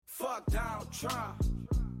fuck Donald Trump.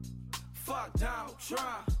 Fuck Donald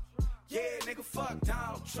Trump. Yeah, nigga, fuck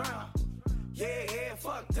Donald Trump. Yeah,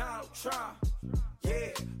 fuck Donald Trump.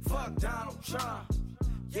 Yeah, fuck Donald Trump.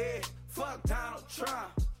 Yeah, fuck Donald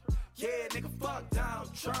Trump. Yeah, nigga, fuck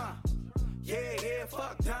Donald Trump. Yeah,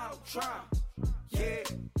 fuck Donald Trump. Yeah.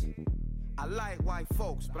 I like white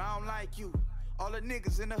folks, but I don't like you. All the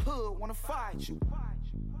niggas in the hood wanna fight you.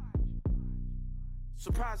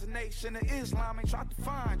 Surprise the nation of Islam ain't tried to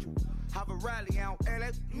find you. Have a rally out LA,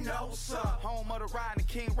 you know what's up. Home of the ride and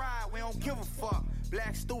King Ride, we don't give a fuck.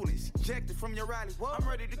 Black students ejected from your rally. What? I'm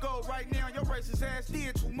ready to go right now, your racist ass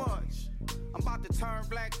did too much. I'm about to turn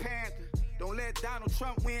Black Panther. Don't let Donald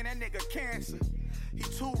Trump win, that nigga cancer. He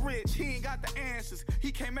too rich, he ain't got the answers.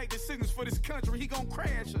 He can't make decisions for this country, he gon'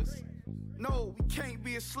 crash us. No, we can't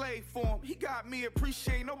be a slave for him. He got me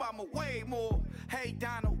appreciating Obama way more. Hey,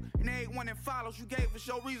 Donald, and everyone that follows, you gave us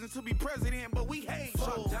your reason to be president, but we hate you.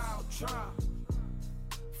 Fuck Donald Trump.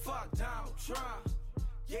 Fuck Donald Trump.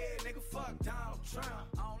 Yeah, nigga, fuck Donald Trump.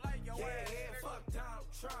 I don't like your ass. Yeah, fuck Donald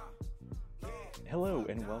Trump. Hello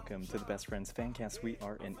and welcome to the Best Friends Fancast. We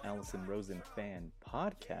are an Allison Rosen fan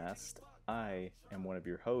podcast. I am one of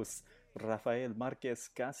your hosts, Rafael Marquez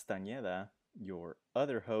Castañeda. Your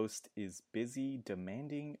other host is busy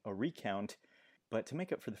demanding a recount, but to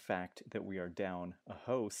make up for the fact that we are down a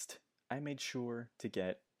host, I made sure to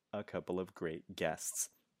get a couple of great guests.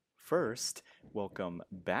 First, welcome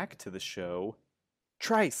back to the show,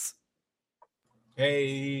 Trice.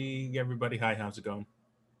 Hey, everybody. Hi, how's it going?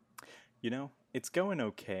 You know, it's going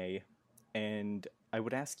okay, and I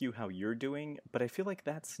would ask you how you're doing, but I feel like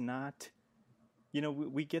that's not,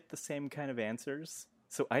 we get the same kind of answers.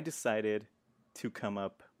 So I decided to come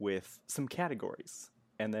up with some categories,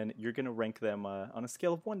 and then you're going to rank them on a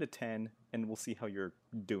scale of 1 to 10, and we'll see how you're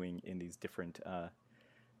doing in these different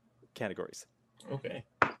categories. Okay.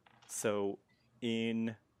 So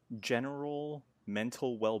in general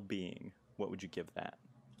mental well-being, what would you give that?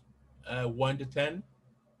 1 to 10?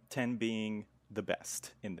 10 being the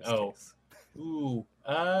best in this case. Ooh.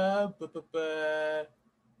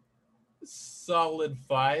 Solid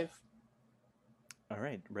 5. All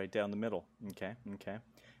right, right down the middle. Okay.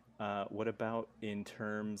 What about in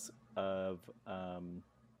terms of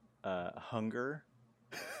hunger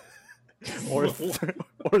or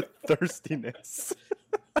thirstiness?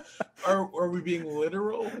 Are we being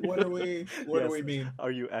literal? What do we mean?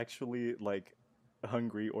 Are you actually like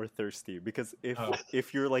hungry or thirsty? Because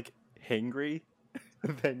if you're like hangry,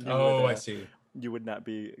 then I see. You would not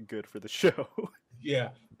be good for the show.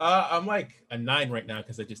 Yeah. I'm like a 9 right now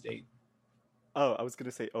because I just ate. Oh, I was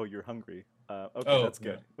gonna say, you're hungry. Okay, that's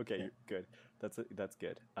good. Yeah. Okay, you're good. That's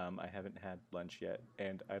good. I haven't had lunch yet,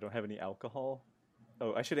 and I don't have any alcohol.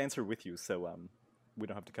 Oh, I should answer with you, so we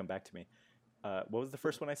don't have to come back to me. What was the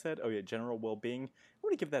first one I said? Oh yeah, general well-being. I'm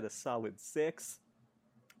gonna give that a solid 6.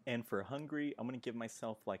 And for hungry, I'm gonna give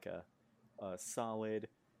myself like a solid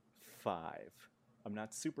 5. I'm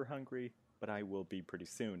not super hungry, but I will be pretty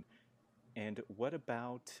soon. And what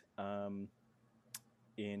about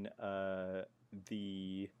in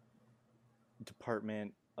the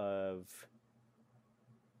Department of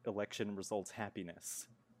Election Results Happiness?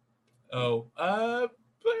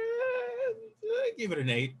 Give it an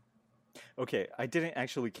 8. Okay, I didn't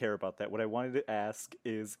actually care about that. What I wanted to ask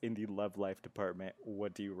is in the Love Life department,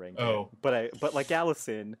 what do you rank it? But like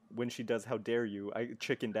Allison, when she does How Dare You, I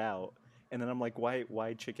chickened out. And then I'm like,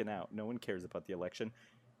 why chicken out? No one cares about the election.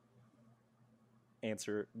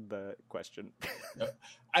 Answer the question.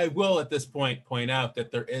 I will at this point out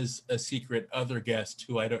that there is a secret other guest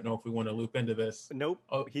who I don't know if we want to loop into this. Nope.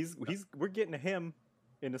 We're getting to him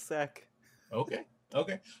in a sec. Okay.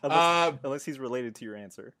 Unless he's related to your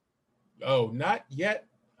answer. Not yet.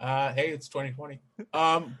 Hey, it's 2020.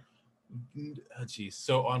 Geez.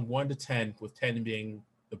 So on 1 to 10, with 10 being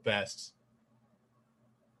the best.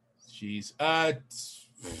 Jeez.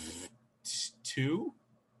 2?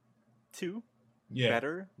 2? Yeah.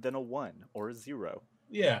 Better than a 1 or a 0.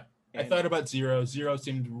 Yeah. I thought about 0. 0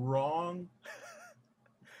 seemed wrong,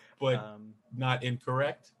 but not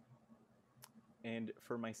incorrect. And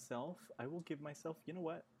for myself, I will give myself, you know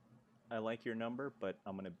what? I like your number, but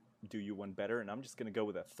I'm going to do you one better, and I'm just going to go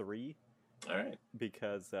with a 3. All right.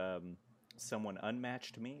 Because someone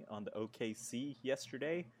unmatched me on the OKC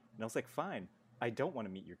yesterday, and I was like, fine, I don't want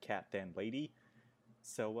to meet your cat then, lady.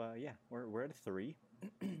 So, yeah, we're at a 3.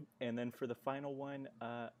 And then for the final one,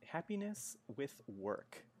 happiness with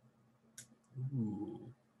work.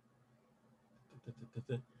 Ooh.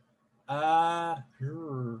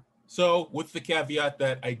 So with the caveat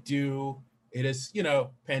that it is,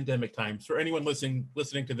 pandemic times. For anyone listening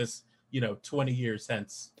to this, 20 years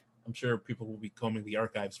hence, I'm sure people will be combing the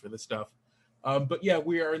archives for this stuff. But yeah,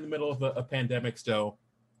 we are in the middle of a pandemic still.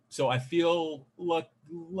 So I feel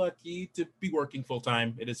lucky to be working full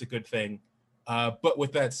time. It is a good thing. But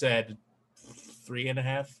with that said,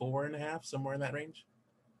 3.5, 4.5, somewhere in that range.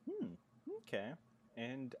 Okay.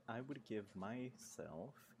 And I would give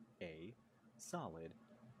myself a solid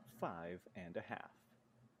 5.5.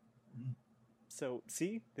 So,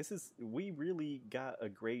 see, we really got a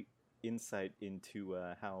great insight into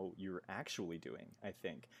how you're actually doing, I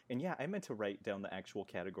think. And yeah, I meant to write down the actual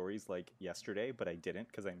categories like yesterday, but I didn't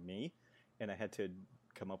because I'm me, and I had to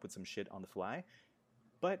come up with some shit on the fly.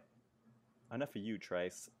 But enough of you,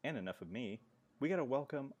 Trice, and enough of me. We gotta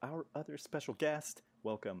welcome our other special guest.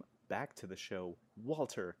 Welcome back to the show,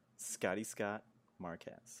 Walter Scotty Scott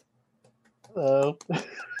Marquez. Hello.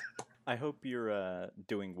 I hope you're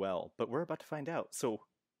doing well, but we're about to find out. So,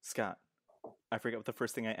 Scott, I forget what the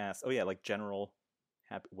first thing I asked. Oh yeah, like general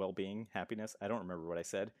well-being, happiness. I don't remember what I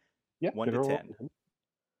said. Yeah, 1 to 10.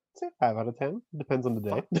 Say 5 out of 10. Depends on the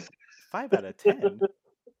day. 5 out of 10?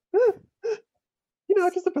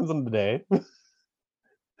 It just depends on the day.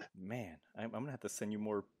 Man, I'm going to have to send you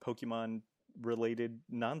more Pokemon-related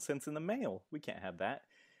nonsense in the mail. We can't have that.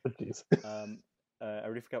 Jeez. I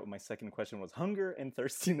already forgot what my second question was. Hunger and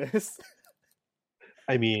thirstiness.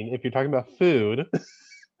 I mean, if you're talking about food,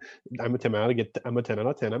 I'm a 10 out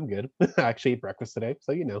of 10. I'm good. I actually ate breakfast today,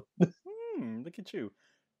 so Look at you.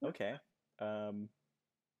 Okay.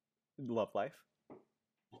 Love life.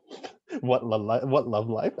 What love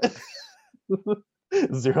life?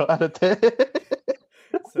 0 out of 10.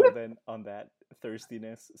 So then, on that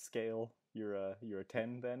thirstiness scale, you're a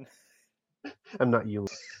 10 then. I'm not you.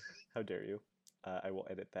 How dare you? I will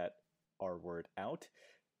edit that R word out.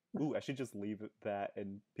 Ooh, I should just leave that,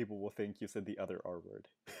 and people will think you said the other R word.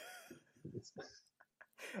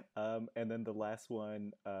 And then the last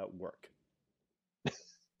one, work.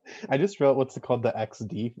 I just wrote what's called the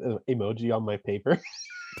XD emoji on my paper.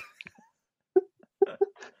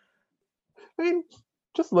 I mean,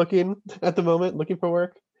 just looking at the moment, looking for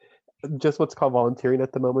work. Just what's called volunteering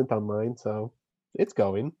at the moment online, so it's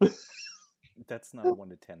going. That's not a 1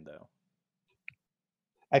 to 10 though.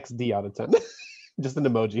 XD out of 10. Just an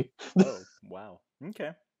emoji. Oh, wow.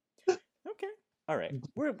 Okay. All right.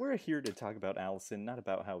 We're here to talk about Allison, not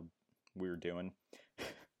about how we're doing.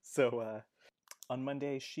 So, on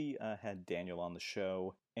Monday, she had Daniel on the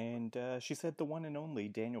show, and she said the one and only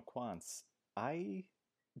Daniel Quantz. I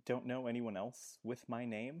don't know anyone else with my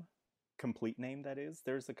name, complete name that is.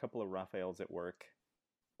 There's a couple of Raphaels at work,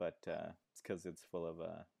 but it's because it's full of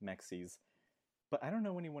Mexies. But I don't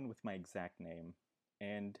know anyone with my exact name.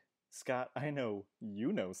 And Scott, I know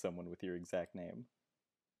you know someone with your exact name.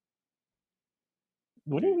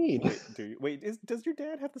 What do you mean? Wait, does your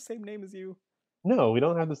dad have the same name as you? No, we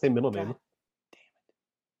don't have the same middle name. God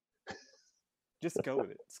damn it. Just go with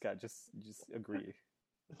it, Scott. Just agree.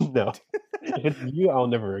 No. If it's you, I'll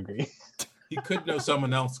never agree. You could know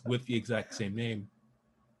someone else with the exact same name.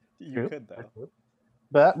 You could, though.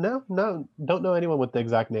 But no, don't know anyone with the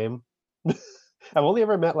exact name. I've only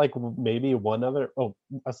ever met like maybe one other,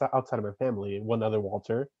 outside of my family, one other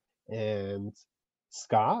Walter. And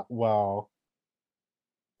Scott, well,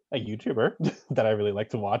 a YouTuber that I really like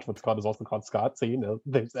to watch, is also called Scott, so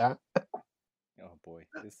there's that. Oh boy,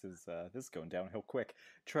 this is going downhill quick.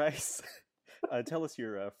 Trice, tell us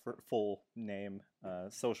your full name,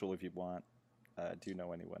 social if you want. Do you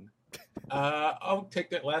know anyone? I'll take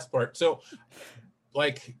that last part. So,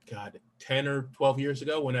 10 or 12 years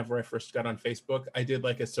ago, whenever I first got on Facebook, I did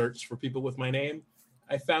a search for people with my name.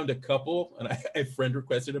 I found a couple, and I friend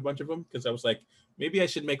requested a bunch of them because I was like, maybe I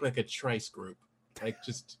should make a Trice group.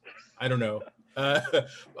 I don't know.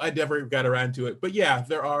 I never got around to it. But yeah,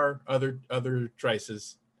 there are other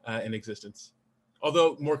Trices in existence.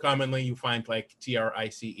 Although more commonly you find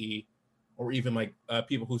TRICE, or even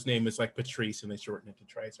people whose name is Patrice and they shorten it to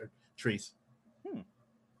Trice or Treese.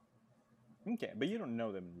 Okay, but you don't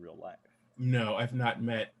know them in real life. No, I've not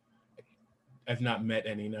met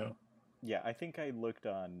any, no. Yeah, I think I looked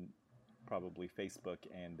on probably Facebook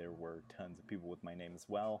and there were tons of people with my name as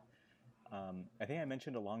well. I think I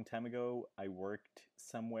mentioned a long time ago, I worked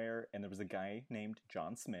somewhere and there was a guy named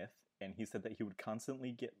John Smith, and he said that he would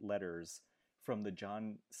constantly get letters from the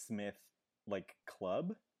John Smith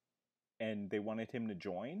club, and they wanted him to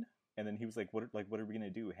join. And then he was like, what are we going to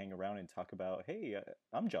do? Hang around and talk about, hey,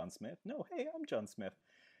 I'm John Smith. No, hey, I'm John Smith.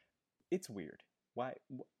 It's weird. Why?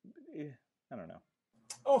 I don't know.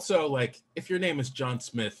 Also, if your name is John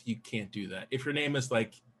Smith, you can't do that. If your name is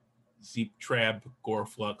Zeep Trab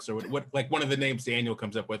Goreflux or what one of the names Daniel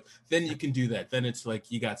comes up with, then you can do that. Then it's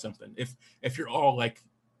you got something. If you're all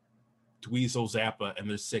Dweezil Zappa and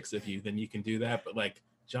there's 6 of you, then you can do that. But like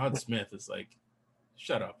John Smith is like,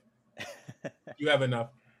 shut up. You have enough.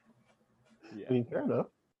 Yeah. I mean, fair enough.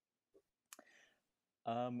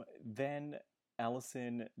 Then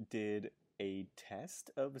Allison did a test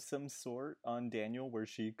of some sort on Daniel where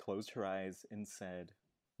she closed her eyes and said,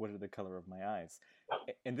 "What are the color of my eyes?"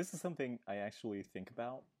 And this is something I actually think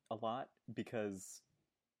about a lot because,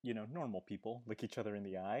 normal people look each other in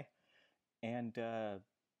the eye, and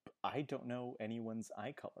I don't know anyone's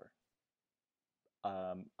eye color.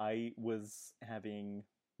 I was having,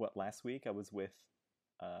 last week I was with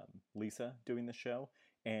Lisa doing the show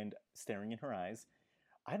and staring in her eyes.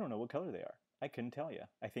 I don't know what color they are. I couldn't tell you.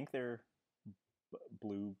 I think they're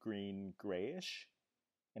blue, green, grayish,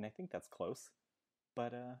 and I think that's close.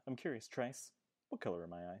 But I'm curious, Trice, what color are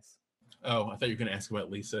my eyes? Oh, I thought you were going to ask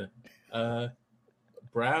about Lisa.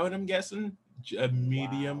 Brown, I'm guessing. A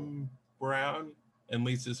medium brown. And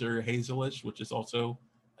Lisa's are hazelish, which is also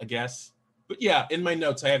a guess. But yeah, in my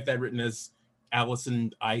notes, I have that written as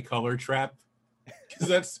Allison eye color trap.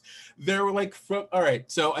 Because they were like, all right,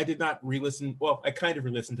 so I did not re-listen. Well, I kind of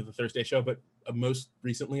re-listened to the Thursday show, but most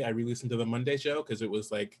recently I re-listened to the Monday show because it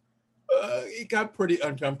was like, it got pretty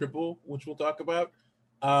uncomfortable, which we'll talk about.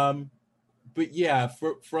 But yeah,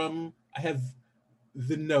 I have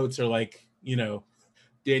the notes are like,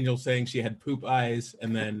 Daniel saying she had poop eyes,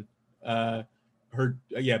 and then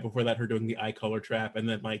before that, her doing the eye color trap, and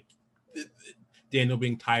then like Daniel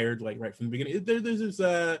being tired, like right from the beginning. There's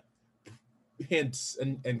hints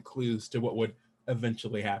and clues to what would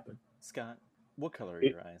eventually happen. Scott, what color are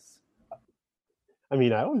your eyes? I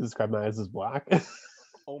mean, I always describe my eyes as black.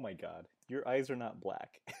 Oh my god, your eyes are not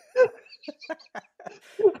black.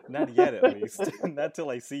 Not yet, at least. Not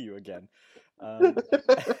till I see you again.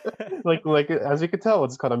 Like as you can tell,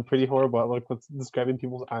 it's called I'm pretty horrible at like what's describing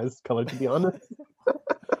people's eyes color, to be honest.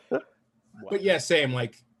 Wow. But yeah, same.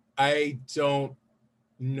 Like I don't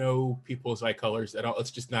know people's eye colors at all.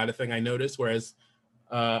 It's just not a thing I notice. Whereas,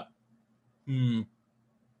 I'm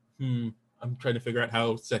trying to figure out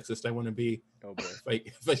how sexist I want to be. Oh boy.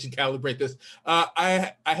 If I should calibrate this.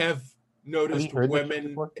 I have noticed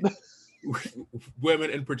women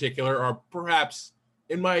in particular are perhaps,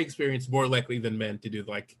 in my experience, more likely than men to do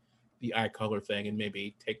like the eye color thing and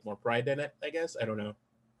maybe take more pride in it, I guess. I don't know.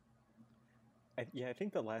 I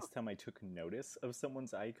think the last time I took notice of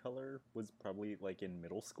someone's eye color was probably like in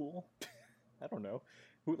middle school. I don't know.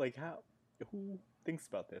 Who thinks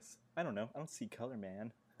about this? I don't know. I don't see color,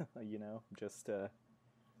 man. Just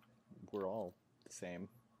we're all the same.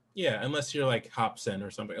 Yeah, unless you're like Hobson or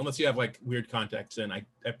something. Unless you have like weird contacts in, I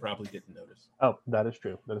probably didn't notice. Oh, that is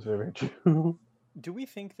true. That is very, very true. Do we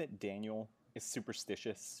think that Daniel is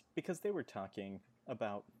superstitious? Because they were talking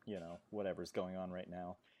about, whatever's going on right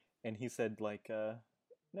now. And he said, like,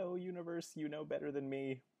 no, universe, you know better than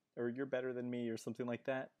me, or you're better than me, or something like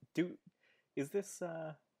that.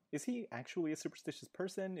 Is he actually a superstitious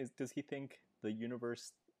person? Does he think the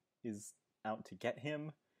universe is out to get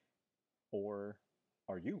him? Or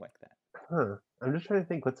are you like that? I'm just trying to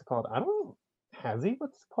think what's it called. Has he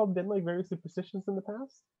been like very superstitious in the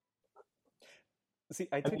past? See,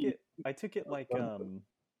 I took it like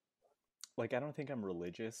I don't think I'm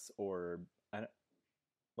religious, or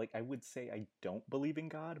I would say I don't believe in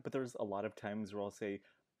God, but there's a lot of times where I'll say,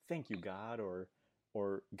 "Thank you, God," or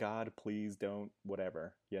 "God, please don't,"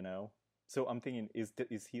 whatever, So I'm thinking, is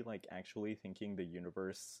he like actually thinking the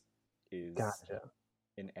universe is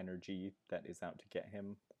an energy that is out to get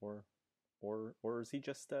him, or is he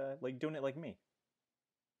just like doing it like me?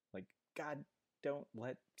 Like, God, don't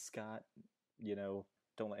let Scott,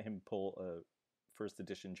 don't let him pull a first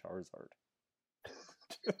edition Charizard.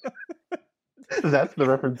 That's the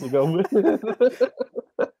reference to go with.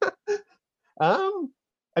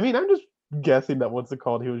 I mean, I'm just guessing that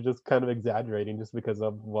he was just kind of exaggerating just because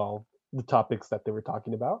of the topics that they were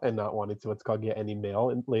talking about and not wanting to get any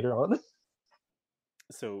mail later on.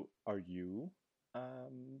 So, are you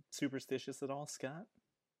superstitious at all, Scott?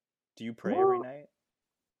 Do you pray every night?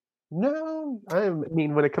 No, I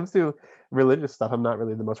mean, when it comes to religious stuff, I'm not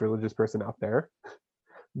really the most religious person out there.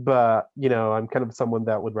 But, I'm kind of someone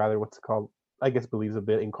that would rather I guess believes a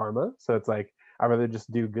bit in karma. So it's like, I'd rather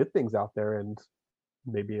just do good things out there and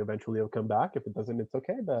maybe eventually it'll come back. If it doesn't, it's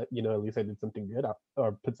okay. But, at least I did something good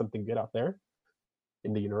or put something good out there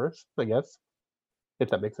in the universe, I guess, if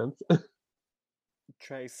that makes sense.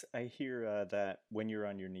 Trice, I hear that when you're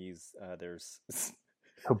on your knees, there's...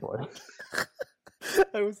 Oh boy.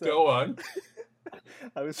 Go on.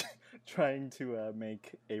 I was trying to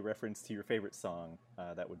make a reference to your favorite song.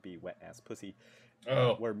 That would be Wet Ass Pussy.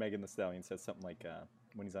 Where Megan Thee Stallion says something like,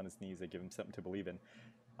 when he's on his knees, they give him something to believe in.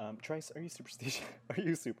 Trice, are you superstitious? Are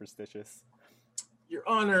you superstitious? Your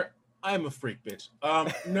Honor, I'm a freak bitch.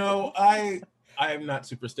 No, I am not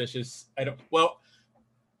superstitious. I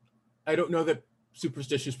don't know that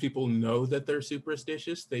superstitious people know that they're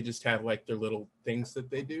superstitious. They just have like their little things that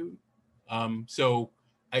they do. So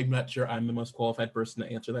I'm not sure I'm the most qualified person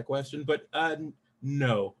to answer that question, but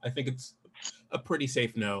no, I think it's a pretty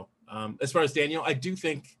safe no. As far as Daniel, I do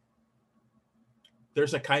think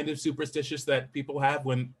there's a kind of superstitious that people have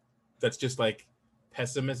when that's just like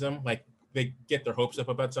pessimism, like they get their hopes up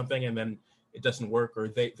about something and then it doesn't work, or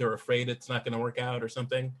they're afraid it's not going to work out or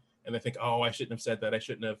something, and they think, oh, I shouldn't have said that, I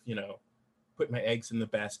shouldn't have, put my eggs in the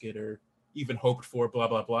basket or even hoped for blah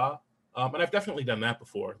blah blah. And I've definitely done that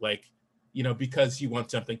before, like, because you want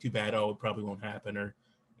something too bad, oh, it probably won't happen, or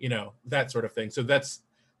that sort of thing. So that's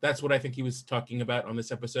what I think he was talking about on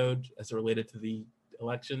this episode as it related to the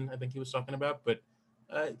election. I think he was talking about, but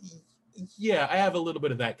yeah, I have a little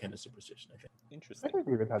bit of that kind of superstition, I think. I Interesting. can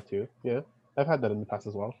agree with that too. Yeah, I've had that in the past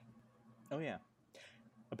as well. Oh yeah.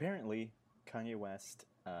 Apparently, Kanye West,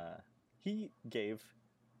 he gave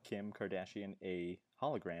Kim Kardashian a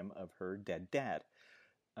hologram of her dead dad.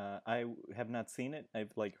 I have not seen it.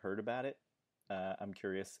 I've heard about it. I'm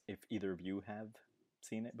curious if either of you have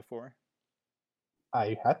seen it before.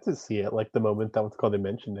 I had to see it like the moment that they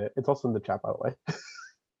mentioned it. It's also in the chat, by the way.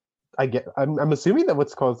 I'm assuming that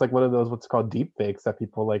what's called is like one of those what's called deep fakes that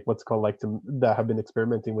people that have been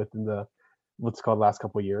experimenting with in the what's called last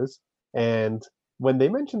couple of years. And when they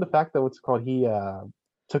mentioned the fact that he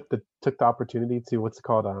took the opportunity to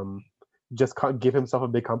just give himself a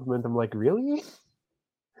big compliment, I'm like, really?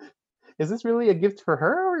 Is this really a gift for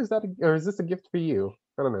her, or is this a gift for you?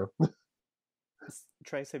 I don't know.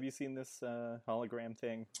 Trice, have you seen this hologram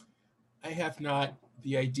thing? I have not.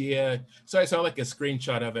 The idea. So I saw like a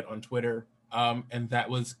screenshot of it on Twitter, and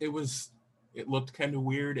it looked kind of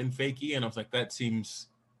weird and fakey, and I was like, that seems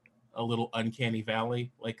a little uncanny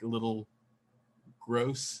valley, like a little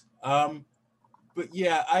gross. But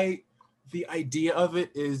yeah, the idea of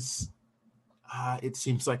it is, it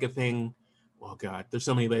seems like a thing. Oh God, there's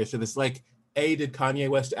so many layers to this. Like, did Kanye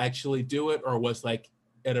West actually do it, or was like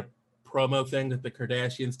at a promo thing that the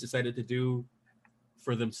Kardashians decided to do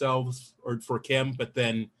for themselves or for Kim, but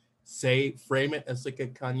then frame it as like a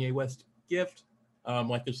Kanye West gift?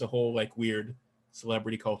 Like there's a whole like weird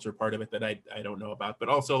celebrity culture part of it that I don't know about, but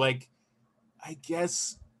also like I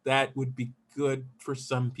guess that would be good for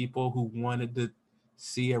some people who wanted to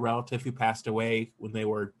see a relative who passed away when they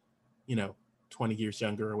were 20 years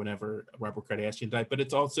younger or whenever Robert Kardashian died. But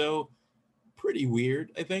it's also pretty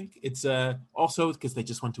weird. I think it's also because they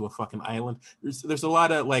just went to a fucking island. There's a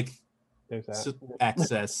lot of like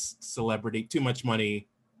access, celebrity, too much money,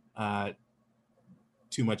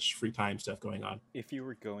 too much free time stuff going on. If you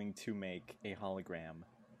were going to make a hologram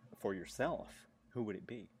for yourself, who would it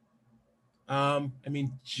be? I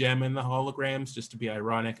mean, Gem in the holograms, just to be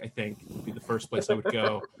ironic, I think would be the first place I would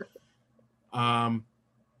go.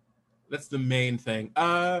 That's the main thing.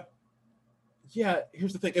 Yeah,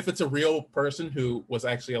 here's the thing. If it's a real person who was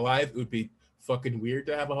actually alive, it would be fucking weird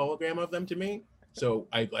to have a hologram of them to me. So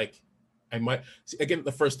I might, again,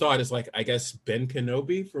 the first thought is like, I guess Ben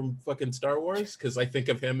Kenobi from fucking Star Wars, because I think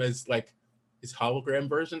of him as like his hologram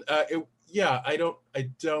version. I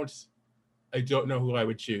don't know who I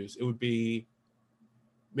would choose. It would be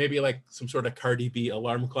maybe like some sort of Cardi B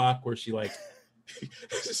alarm clock where she like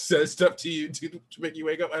says stuff to you to make you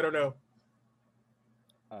wake up. I don't know.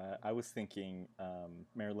 I was thinking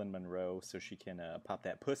Marilyn Monroe so she can pop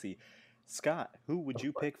that pussy. Scott, who would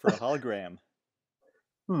you pick for a hologram?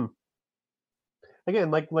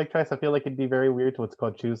 Again, like Trice, I feel like it'd be very weird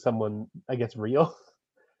to choose someone, I guess, real.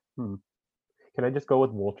 Can I just go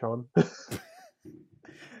with Voltron?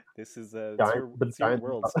 This is it's your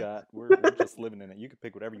world, Scott. We're just living in it. You can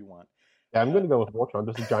pick whatever you want. Yeah, I'm going to go with Voltron,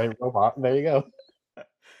 just a giant robot. There you go.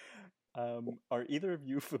 Are either of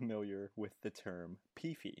you familiar with the term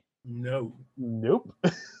Peefy? No. Nope.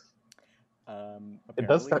 It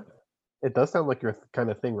does sound like your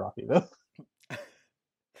kind of thing, Rocky, though.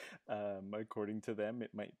 According to them,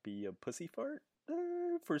 it might be a pussy fart.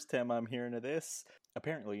 First time I'm hearing of this.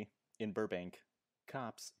 Apparently, in Burbank,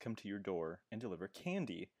 cops come to your door and deliver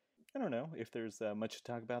candy. I don't know if there's much to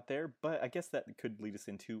talk about there, but I guess that could lead us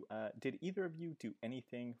into, did either of you do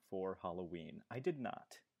anything for Halloween? I did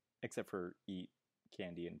not, except for eat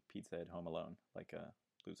candy and pizza at home alone, like a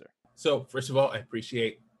loser. So, first of all, I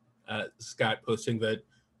appreciate Scott posting the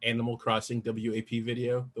Animal Crossing WAP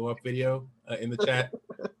video, the WAP video in the chat.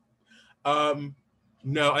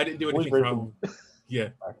 No, I didn't do anything wrong.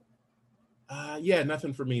 Yeah. Yeah,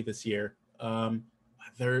 nothing for me this year.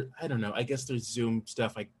 I don't know. I guess there's Zoom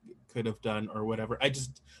stuff I could have done or whatever.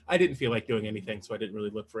 I didn't feel like doing anything, so I didn't really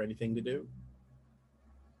look for anything to do.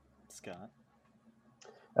 Scott.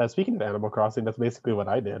 Speaking of Animal Crossing, that's basically what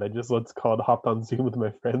I did. I just hopped on Zoom with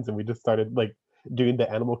my friends, and we just started like doing the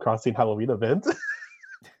Animal Crossing Halloween event.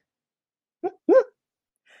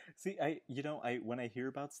 See, when I hear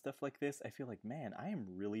about stuff like this, I feel like, man, I am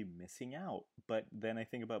really missing out. But then I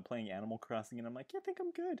think about playing Animal Crossing, and I'm like, yeah, I think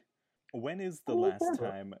I'm good. When is the last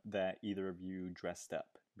time that either of you dressed up?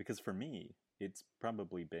 Because for me, it's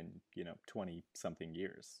probably been, 20-something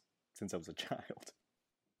years since I was a child.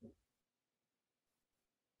 I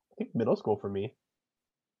think middle school for me.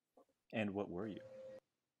 And what were you?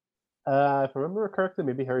 If I remember correctly,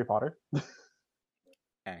 maybe Harry Potter.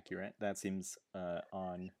 Accurate. That seems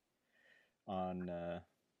on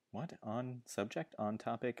subject, on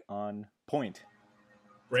topic, on point.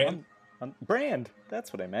 Brand? On brand.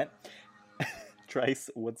 That's what I meant. Trice,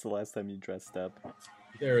 what's the last time you dressed up?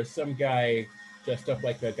 There is some guy dressed up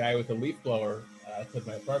like a guy with a leaf blower outside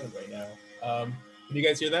my apartment right now. Can you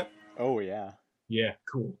guys hear that? Oh, yeah. Yeah,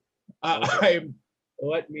 cool. Hold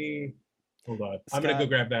on. Scott, I'm going to go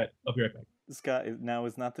grab that. I'll be right back. Scott, now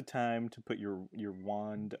is not the time to put your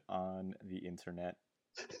wand on the internet.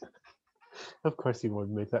 Of course you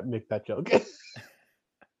would make that joke.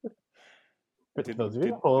 For those of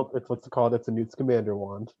you at home, it's what's called, it's a Newt Scamander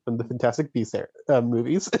wand from the Fantastic Beasts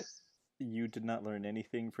movies. You did not learn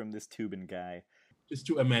anything from this Tubin guy. Just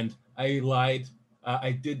to amend, I lied.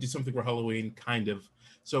 I did do something for Halloween, kind of.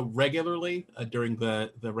 So regularly, during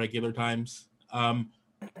the regular times,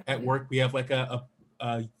 at work, we have like a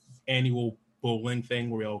annual bowling thing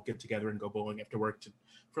where we all get together and go bowling after work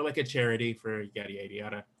for like a charity for yada, yada,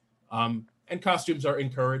 yada. And costumes are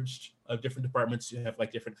encouraged of different departments to have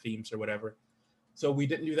like different themes or whatever. So we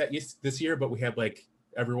didn't do that this year, but we had like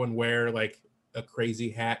everyone wear like a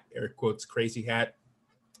crazy hat, air quotes, crazy hat.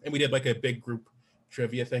 And we did like a big group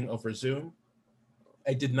trivia thing over Zoom.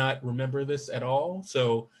 I did not remember this at all.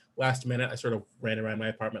 So last minute, I sort of ran around my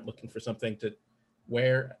apartment looking for something to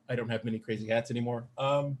wear. I don't have many crazy hats anymore.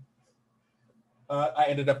 I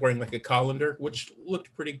ended up wearing like a colander, which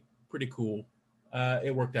looked pretty cool.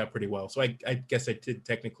 It worked out pretty well. So I guess I did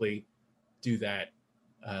technically do that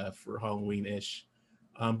for Halloween-ish.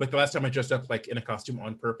 But the last time I dressed up like in a costume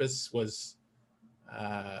on purpose was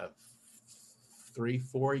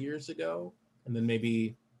 3-4 years ago. And then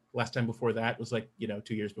maybe last time before that was like,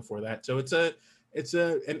 2 years before that. So it's an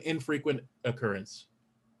infrequent occurrence.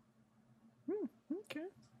 Okay.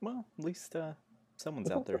 Well, at least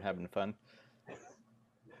someone's out there having fun.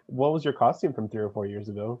 What was your costume from 3 or 4 years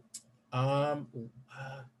ago?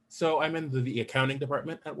 So I'm in the accounting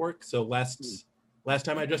department at work. So last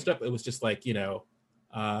time I dressed up, it was just like,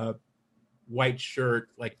 white shirt,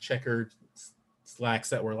 like checkered slacks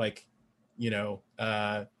that were like,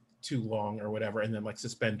 too long or whatever, and then like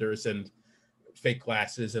suspenders and fake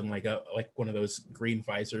glasses and like one of those green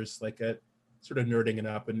visors, like a sort of nerding it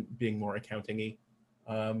up and being more accounting-y.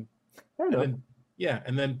 And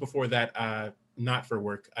then before that, not for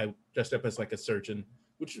work, I dressed up as like a surgeon,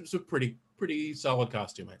 which was a pretty solid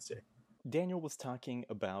costume, I'd say. Daniel was talking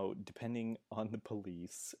about depending on the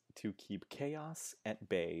police to keep chaos at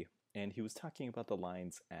bay, and he was talking about the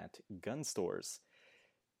lines at gun stores.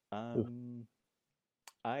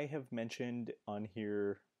 I have mentioned on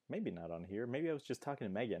here, maybe not on here, maybe I was just talking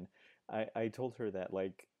to Megan. I told her that,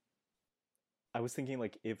 like, I was thinking,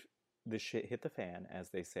 like, if the shit hit the fan, as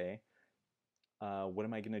they say, what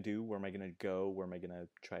am I going to do? Where am I going to go? Where am I going to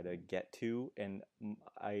try to get to? And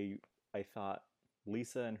I thought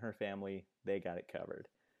Lisa and her family, they got it covered.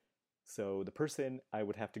 So the person I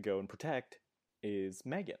would have to go and protect is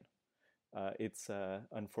Megan. It's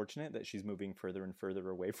unfortunate that she's moving further and further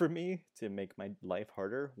away from me to make my life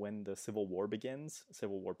harder when the Civil War begins.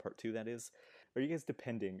 Civil War Part 2, that is. Are you guys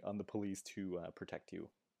depending on the police to protect you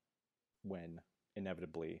when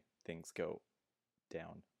inevitably things go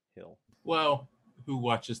downhill? Well, who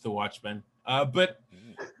watches The Watchmen?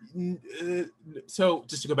 So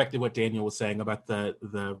just to go back to what Daniel was saying about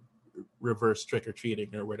the reverse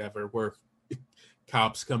trick-or-treating or whatever, where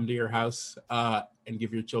cops come to your house and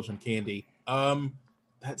give your children candy.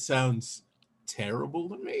 That sounds terrible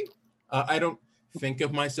to me. I don't think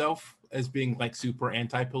of myself as being like super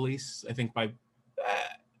anti-police. I think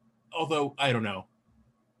although I don't know,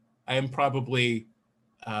 I am probably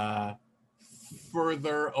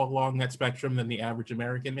further along that spectrum than the average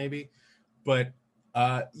American, maybe. But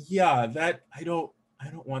that I don't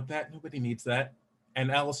want that. Nobody needs that.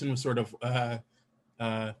 And Allison was sort of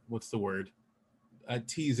what's the word?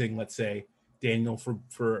 Teasing, let's say, Daniel for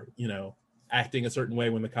acting a certain way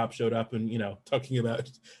when the cops showed up and, talking about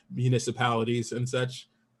municipalities and such.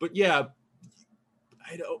 But yeah,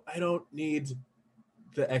 I don't need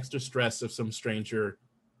the extra stress of some stranger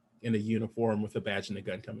in a uniform with a badge and a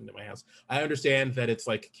gun coming to my house. I understand that it's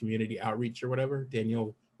like community outreach or whatever.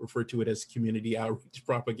 Daniel referred to it as community outreach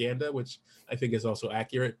propaganda, which I think is also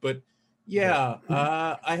accurate. But yeah,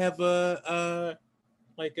 I have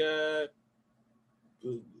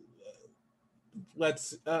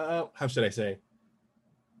how should I say?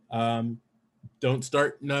 Don't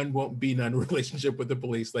start none, won't be none relationship with the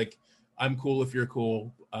police. Like, I'm cool if you're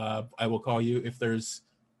cool. I will call you if there's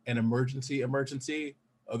an emergency.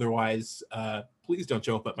 Otherwise, please don't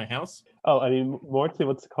show up at my house. Oh, I mean, more to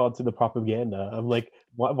what's called to the propaganda. I'm like,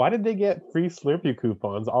 why did they get free Slurpee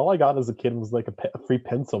coupons? All I got as a kid was like a free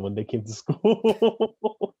pencil when they came to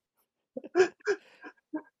school.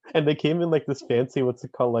 And they came in like this fancy, what's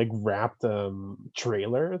it called, like wrapped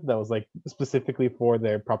trailer that was like specifically for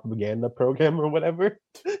their propaganda program or whatever.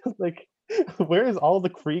 Like, where is all the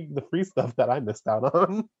free stuff that I missed out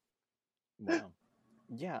on? Wow.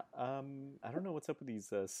 Yeah, I don't know what's up with these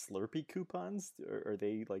Slurpee coupons. Are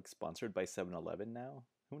they like sponsored by 7-Eleven now?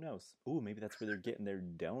 Who knows? Ooh, maybe that's where they're getting their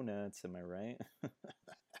donuts. Am I right?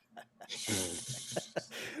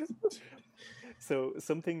 So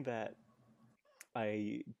something that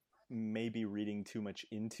I may be reading too much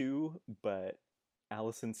into, but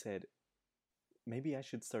Allison said, maybe I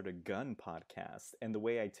should start a gun podcast. And the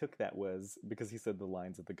way I took that was because he said the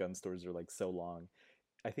lines at the gun stores are like so long.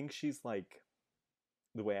 I think she's like,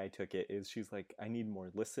 the way I took it is she's like, I need more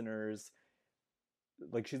listeners.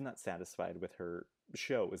 Like, she's not satisfied with her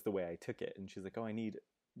show is the way I took it. And she's like, oh, I need,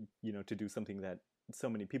 to do something that so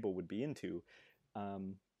many people would be into.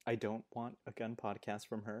 I don't want a gun podcast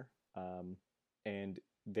from her. And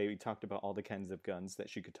they talked about all the kinds of guns that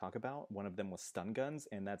she could talk about. One of them was stun guns,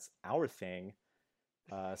 and that's our thing.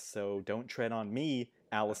 So don't tread on me,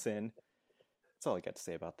 Allison. That's all I got to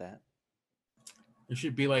say about that. There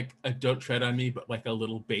should be like a don't tread on me, but like a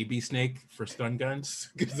little baby snake for stun guns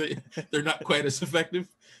because they're not quite as effective.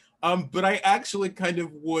 But I actually kind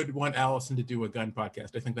of would want Allison to do a gun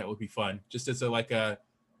podcast. I think that would be fun, just as a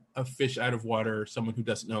fish out of water, someone who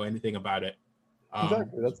doesn't know anything about it.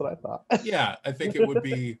 Exactly, that's what I thought. Yeah, I think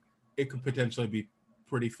it could potentially be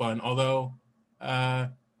pretty fun. Although, I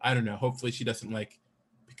don't know. Hopefully, she doesn't like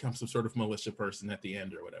become some sort of militia person at the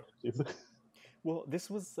end or whatever. Well, this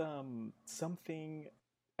was something,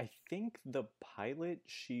 I think the pilot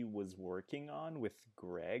she was working on with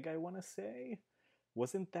Greg, I want to say.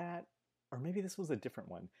 Wasn't that, or maybe this was a different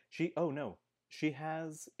one. She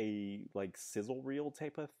has a like sizzle reel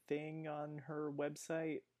type of thing on her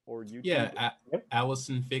website or YouTube. Yeah,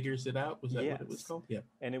 Allison Figures It Out. Was that what it was called? Yeah.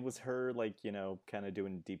 And it was her like, kind of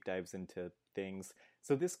doing deep dives into things.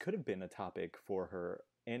 So this could have been a topic for her.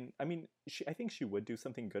 And I mean, I think she would do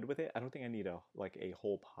something good with it. I don't think I need a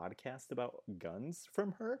whole podcast about guns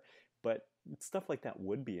from her, but stuff like that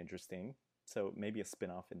would be interesting. So maybe a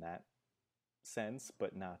spin-off in that sense,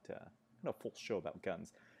 but not a full show about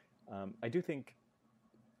guns. I do think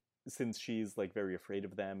since she's like very afraid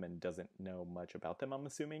of them and doesn't know much about them, I'm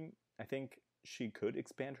assuming, I think she could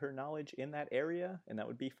expand her knowledge in that area and that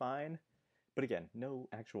would be fine. But again, no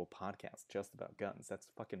actual podcast just about guns. That's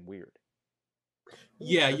fucking weird.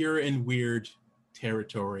 Yeah, you're in weird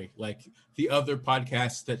territory. Like the other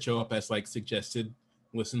podcasts that show up as like suggested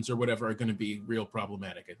listens or whatever are going to be real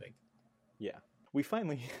problematic, I think. Yeah. We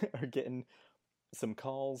finally are getting some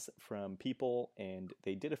calls from people, and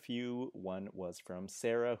they did a few. One was from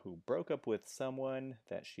Sarah, who broke up with someone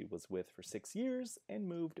that she was with for 6 years and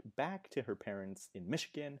moved back to her parents in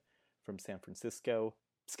Michigan from San Francisco.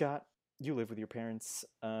 Scott, you live with your parents.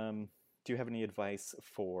 Do you have any advice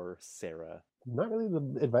for Sarah? Not really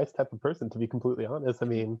the advice type of person, to be completely honest. I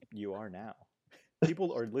mean, you are now.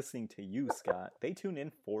 People are listening to you, Scott. They tune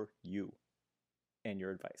in for you and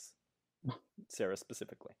your advice. Sarah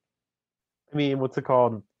specifically. I mean, what's it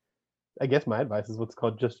called? I guess my advice is what's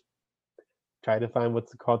called just try to find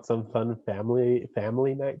what's called some fun family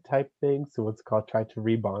night type thing. So what's called try to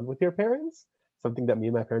rebond with your parents. Something that me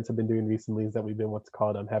and my parents have been doing recently is that we've been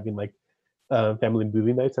having like family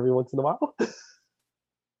movie nights every once in a while.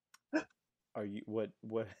 Are you what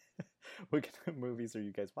kind of movies are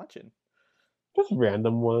you guys watching? Just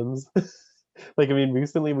random ones. Like, I mean,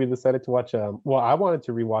 recently we decided to watch I wanted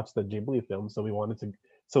to rewatch the Ghibli films, so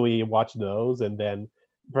we watched those, and then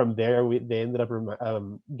from there they ended up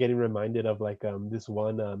getting reminded of like this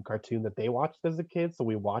one cartoon that they watched as a kid, so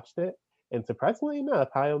we watched it, and surprisingly enough,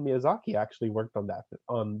 Hayao Miyazaki actually worked on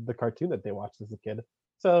the cartoon that they watched as a kid.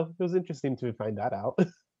 So it was interesting to find that out.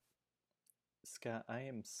 Scott, I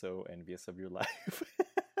am so envious of your life.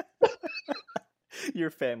 Your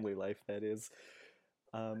family life, that is.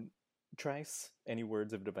 Trice, any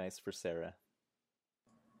words of advice for Sarah?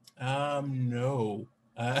 No.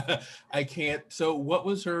 I can't. So, what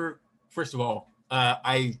was her? First of all,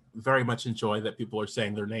 I very much enjoy that people are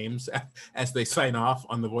saying their names as they sign off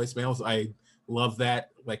on the voicemails. I love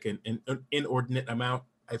that, like an inordinate amount.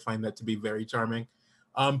 I find that to be very charming.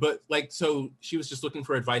 But like, so she was just looking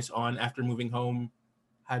for advice on after moving home,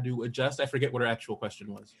 how to adjust. I forget what her actual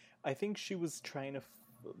question was. I think she was trying to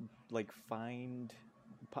like find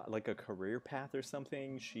like a career path or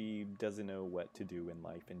something. She doesn't know what to do in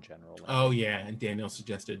life in general. Oh yeah, and Daniel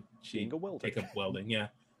suggested she Being a welder. take up welding. Yeah.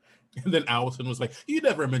 And then Allison was like, "You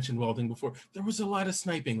never mentioned welding before. There was a lot of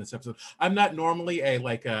sniping this episode. I'm not normally a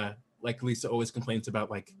like Lisa always complains about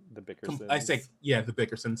like The Bickersons. I say the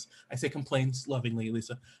Bickersons. I say complains lovingly,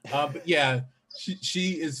 Lisa. But yeah,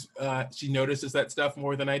 she is she notices that stuff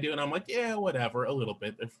more than I do, and I'm like, yeah, whatever, a little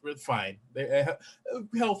bit. They're fine. They a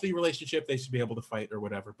healthy relationship. They should be able to fight or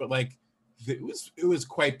whatever. But like, it was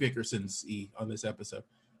quite Bickersons-y on this episode.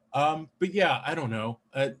 But yeah, I don't know.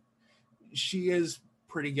 She is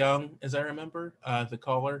pretty young, as I remember, the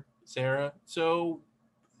caller, Sarah. So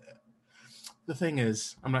the thing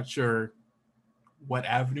is, I'm not sure what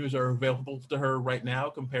avenues are available to her right now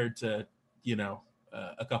compared to,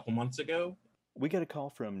 a couple months ago. We got a call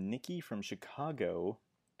from Nikki from Chicago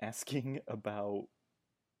asking about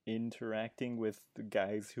interacting with the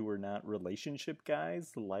guys who are not relationship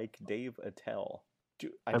guys like Dave Attell.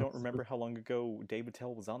 I don't remember how long ago Dave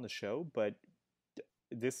Attell was on the show, but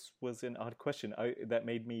this was an odd question. That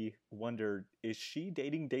made me wonder, is she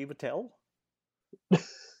dating Dave Attell?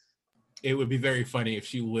 It would be very funny if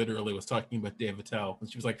she literally was talking about Dave Attell.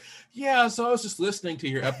 And she was like, yeah, so I was just listening to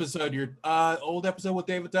your episode, your old episode with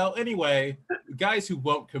Dave Attell. Anyway, guys who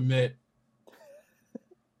won't commit.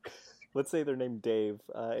 Let's say they're named Dave.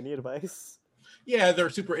 Any advice? Yeah,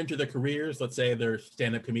 they're super into their careers. Let's say they're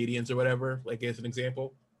stand-up comedians or whatever, like as an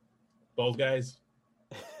example. Bald guys.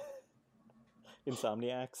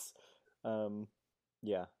 Insomniacs.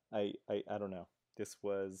 Yeah, I don't know. This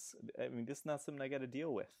is not something I got to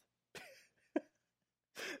deal with.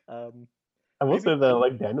 I will say that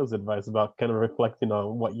like Daniel's advice about kind of reflecting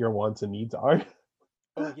on what your wants and needs are.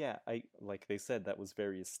 Oh yeah, like they said, that was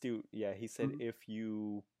very astute. Yeah, he said if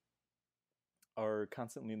you are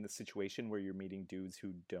constantly in the situation where you're meeting dudes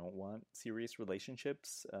who don't want serious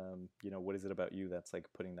relationships, what is it about you that's like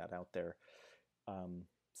putting that out there?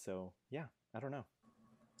 So yeah, I don't know.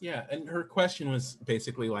 Yeah, and her question was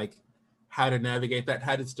basically like how to navigate that,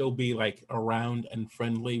 how to still be like around and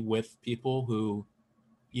friendly with people who,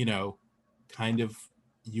 kind of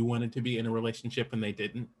you wanted to be in a relationship and they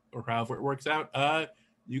didn't, or however it works out.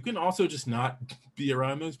 You can also just not be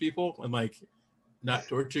around those people and like not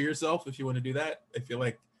torture yourself if you want to do that. I feel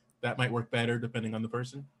like that might work better depending on the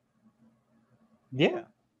person. Yeah,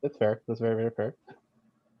 that's fair. That's very, very fair.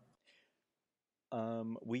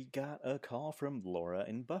 We got a call from Laura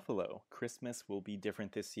in Buffalo. Christmas will be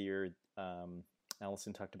different this year.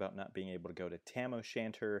 Allison talked about not being able to go to Tam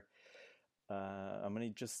O'Shanter. I'm going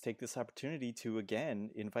to just take this opportunity to, again,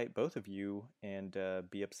 invite both of you and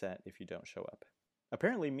be upset if you don't show up.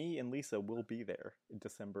 Apparently, me and Lisa will be there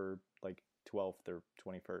December, 12th or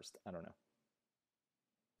 21st. I don't know.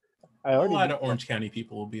 A lot of Orange County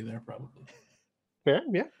people will be there, probably. Fair,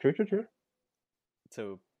 yeah, true.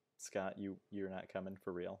 So, Scott, you're not coming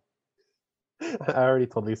for real? I already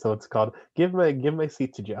told Lisa what it's called. Give my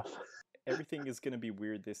seat to Jeff. Everything is going to be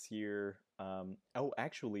weird this year.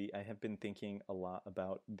 Actually, I have been thinking a lot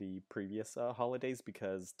about the previous holidays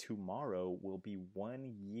because tomorrow will be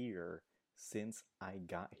 1 year since I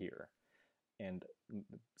got here and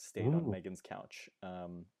stayed on Megan's couch.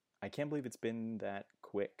 I can't believe it's been that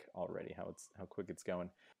quick already. How quick it's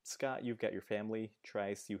going. Scott, you've got your family.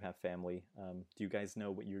 Trice, you have family. Do you guys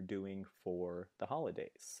know what you're doing for the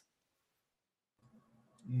holidays?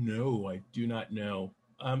 No, I do not know.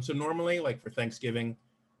 So normally, like for Thanksgiving,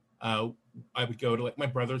 I would go to like my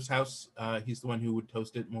brother's house. He's the one who would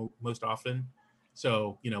host it most often.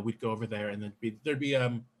 So we'd go over there, and then there'd be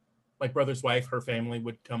my brother's wife, her family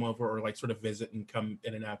would come over or like sort of visit and come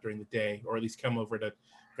in and out during the day, or at least come over to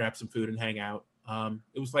grab some food and hang out.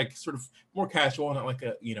 It was like sort of more casual, not like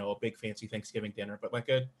a big fancy Thanksgiving dinner, but like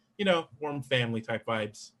a warm family type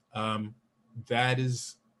vibes. That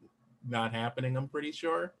is not happening, I'm pretty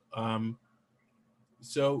sure.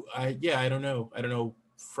 So I don't know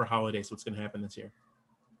for holidays what's going to happen this year.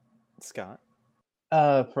 Scott?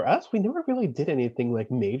 For us, we never really did anything like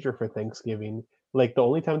major for Thanksgiving. Like the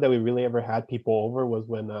only time that we really ever had people over was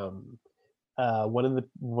when one of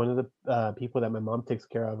the people that my mom takes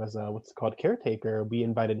care of as a what's it called caretaker. We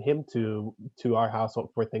invited him to our house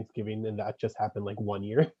for Thanksgiving, and that just happened like 1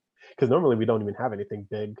 year because normally we don't even have anything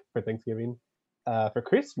big for Thanksgiving. For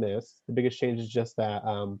Christmas, the biggest change is just that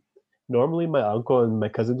normally my uncle and my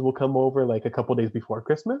cousins will come over like a couple days before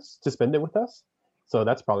Christmas to spend it with us. So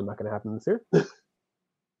that's probably not going to happen this year.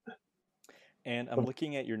 And I'm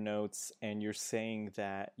looking at your notes, and you're saying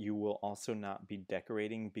that you will also not be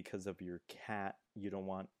decorating because of your cat. You don't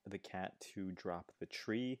want the cat to drop the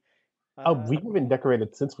tree. Oh, we've been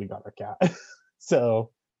decorated since we got our cat.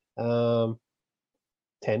 So, um,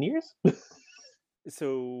 10 years.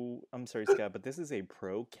 So I'm sorry, Scott, but this is a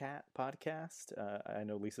pro cat podcast. I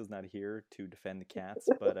know Lisa's not here to defend the cats,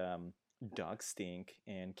 but dogs stink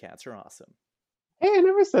and cats are awesome. Hey, I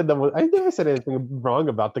never said that. I never said anything wrong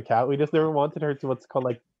about the cat. We just never wanted her to what's called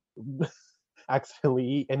like accidentally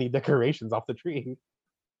eat any decorations off the tree.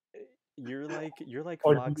 You're like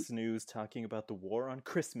Or Fox News talking about the war on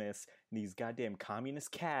Christmas, and these goddamn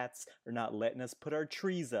communist cats are not letting us put our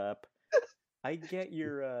trees up. I get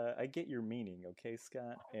your meaning, okay,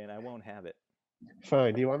 Scott, and I won't have it.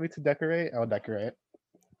 fine. Do you want me to decorate? I'll decorate.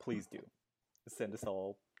 Please do. Send us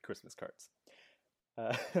all Christmas cards.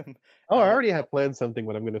 Oh, I already have planned something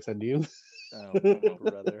what I'm going to send you. Oh,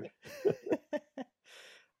 brother.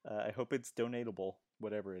 I hope it's donatable,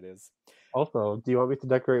 whatever it is. Also, do you want me to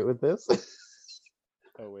decorate with this?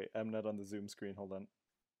 Oh wait, I'm not on the Zoom screen. Hold on.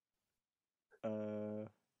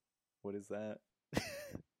 What is that?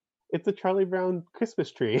 It's a Charlie Brown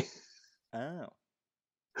Christmas tree. Oh,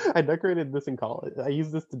 I decorated this in college. I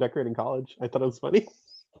used this to decorate in college. I thought it was funny.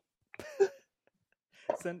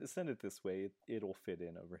 send it this way. It'll fit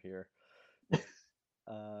in over here.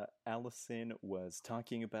 Allison was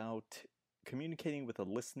talking about communicating with a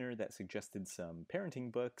listener that suggested some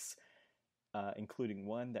parenting books, including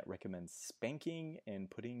one that recommends spanking and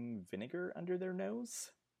putting vinegar under their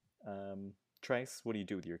nose. Trice, what do you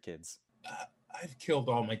do with your kids? I've killed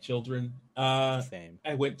all my children. Same.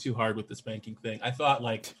 I went too hard with the spanking thing. I thought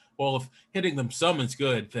like, well, if hitting them some is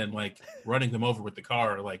good, then like running them over with the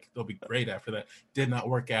car, like they'll be great after that. Did not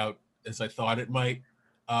work out as I thought it might.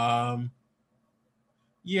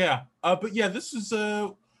 Yeah. But yeah, this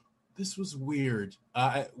was weird.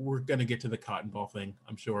 We're gonna get to the cotton ball thing,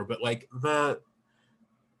 I'm sure, but like the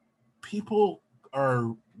people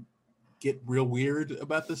get real weird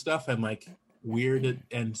about this stuff and like weird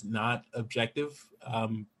and not objective,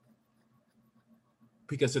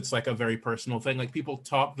 because it's like a very personal thing. Like people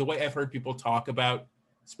talk, the way I've heard people talk about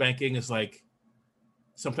spanking is like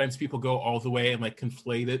sometimes people go all the way and like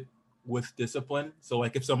conflate it with discipline. So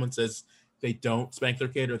like if someone says they don't spank their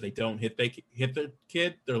kid or they don't hit their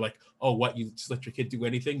kid, they're like, oh, what, you just let your kid do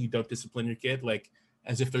anything, you don't discipline your kid, like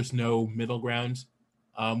as if there's no middle ground,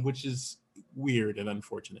 which is weird and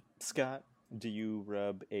unfortunate. Scott, do you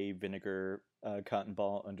rub a vinegar cotton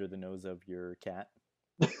ball under the nose of your cat?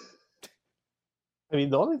 I mean,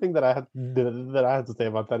 the only thing that I have to say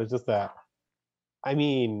about that is just that, I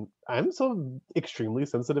mean, I'm so extremely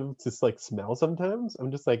sensitive to like smell sometimes. I'm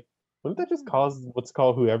just like, wouldn't that just cause what's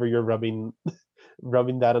called whoever you're rubbing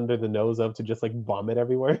that under the nose of to just like vomit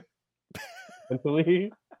everywhere?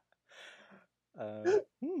 Mentally.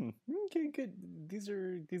 Okay, good. These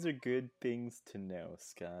are good things to know,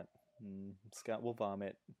 Scott. Scott will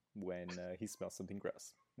vomit when he smells something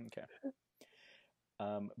gross. Okay.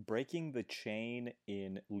 Breaking the chain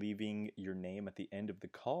in leaving your name at the end of the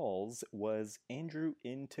calls was Andrew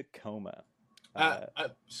in Tacoma.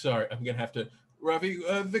 Sorry, I'm gonna have to. Ravi,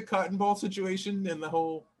 the cotton ball situation and the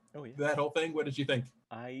whole that whole thing. What did you think?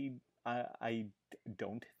 I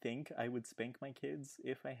don't think I would spank my kids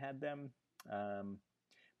if I had them.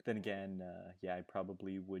 But then again, yeah, I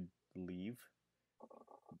probably would leave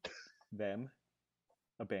them,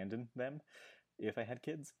 abandon them if I had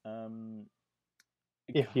kids.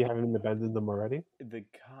 If you haven't abandoned them already. The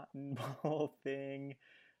cotton ball thing,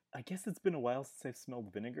 I guess it's been a while since I've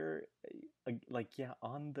smelled vinegar. Like, yeah,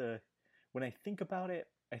 when I think about it,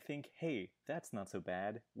 I think, hey, that's not so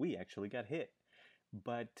bad. We actually got hit.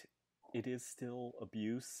 But it is still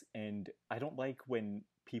abuse, and I don't like when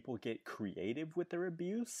people get creative with their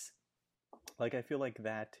abuse. Like, I feel like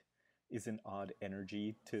that is an odd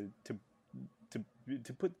energy to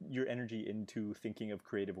put your energy into thinking of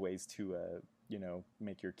creative ways to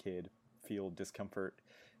make your kid feel discomfort.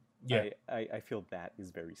 Yeah, I feel that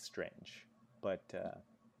is very strange, but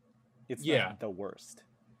it's not the worst.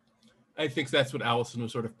 I think that's what Allison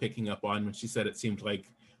was sort of picking up on when she said it seemed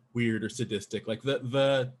like weird or sadistic. Like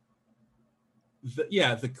the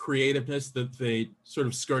creativeness, the sort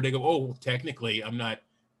of skirting of, oh, well, technically I'm not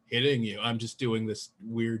hitting you, I'm just doing this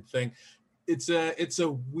weird thing. it's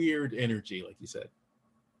a weird energy, like you said.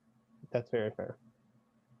 That's very fair.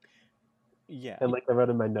 Yeah. And like I wrote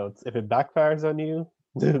in my notes, if it backfires on you,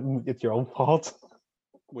 it's your own fault.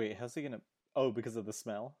 Wait, how's he gonna? Oh, because of the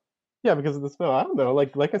smell. Yeah, because of the smell. I don't know.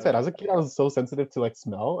 Like I said, as Okay. a kid, I was so sensitive to like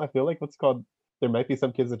smell. I feel like what's called there might be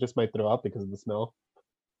some kids that just might throw up because of the smell.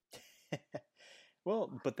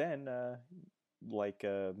 Well, but then, like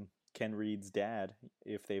Ken Reed's dad,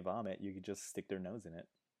 if they vomit, you could just stick their nose in it.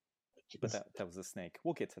 But Jeez. that was a snake.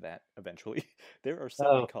 We'll get to that eventually. There are so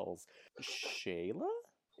many Oh, calls. Shayla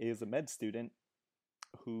is a med student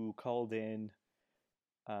who called in.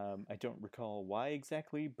 I don't recall why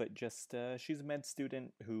exactly, but just she's a med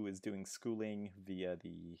student who is doing schooling via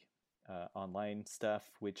the online stuff,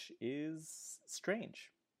 which is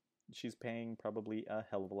strange. She's paying probably a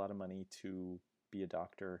hell of a lot of money to be a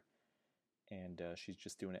doctor, and she's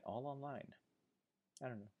just doing it all online. I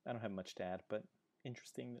don't know. I don't have much to add, but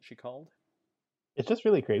interesting that she called. it's just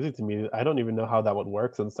really crazy to me. I don't even know how that would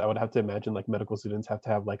work since I would have to imagine like medical students have to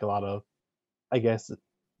have like a lot of, I guess,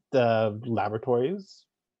 the laboratories,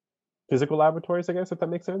 physical laboratories, I guess, if that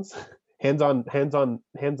makes sense. Hands-on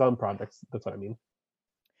projects. That's what I mean.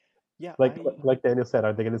 Yeah, Like Daniel said,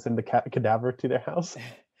 are they going to send the cadaver to their house?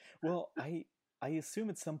 well, I assume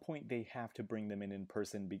at some point they have to bring them in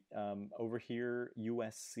person. Over here,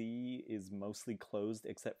 USC is mostly closed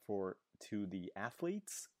except for to the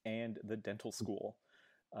athletes and the dental school.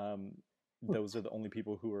 Um, those are the only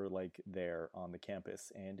people who are like there on the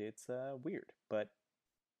campus, and it's weird. But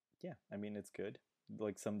yeah, I mean it's good.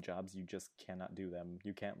 Like some jobs, you just cannot do them.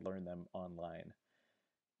 You can't learn them online.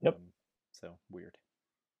 Yep. So weird.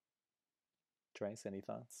 Trice, any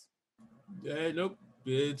thoughts? Nope,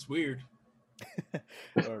 it's weird.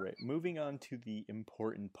 All right, moving on to the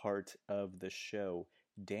important part of the show.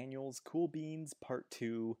 Daniel's Cool Beans Part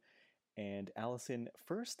 2, and Allison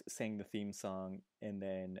first sang the theme song, and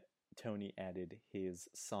then Tony added his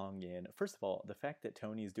song in. First of all, the fact that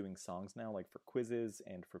Tony is doing songs now, like for quizzes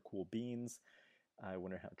and for Cool Beans, I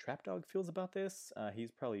wonder how Trap Dog feels about this. He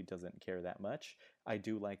probably doesn't care that much. I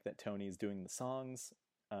do like that Tony is doing the songs.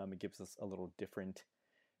 It gives us a little different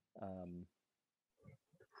um,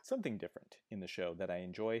 something different in the show that I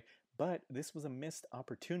enjoy. But this was a missed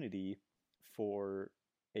opportunity for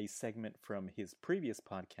a segment from his previous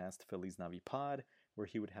podcast, Feliz Navi Pod, where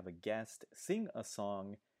he would have a guest sing a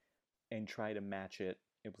song and try to match it.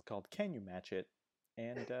 It was called Can You Match It?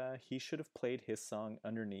 And he should have played his song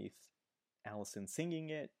underneath Allison singing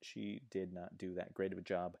it. She did not do that great of a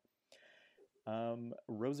job.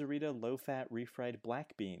 Rosarita low fat refried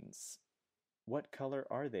black beans. What color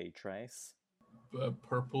are they, Trice?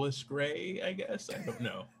 Purplish gray, I guess. I don't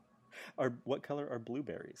know. What color are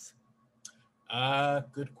blueberries?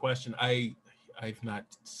 Good question. I've not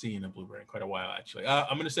seen a blueberry in quite a while, actually.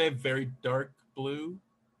 I'm gonna say very dark blue.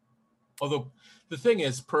 Although the thing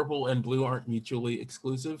is, purple and blue aren't mutually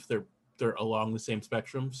exclusive. They're along the same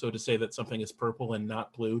spectrum. So to say that something is purple and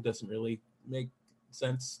not blue doesn't really make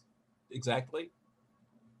sense exactly.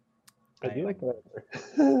 I do like that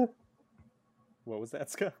answer. What was that,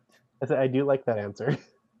 Scott? I said I do like that answer.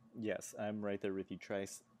 Yes, I'm right there with you,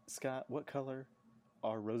 Trice. Scott, what color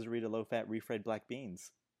are Rosarita low-fat refried black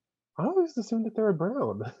beans? I always assumed that they were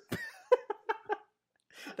brown.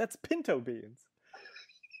 That's pinto beans.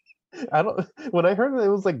 I don't. When I heard that it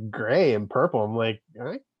was like gray and purple, I'm like,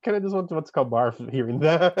 I kind of just went to what's called barf hearing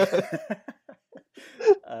that.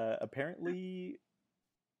 Apparently,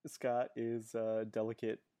 Scott is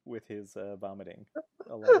delicate with his vomiting.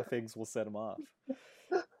 A lot of things will set him off.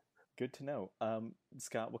 Good to know.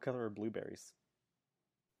 Scott, what color are blueberries?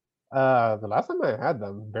 The last time I had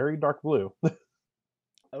them, very dark blue.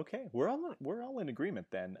 Okay, we're all in agreement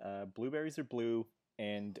then. Blueberries are blue,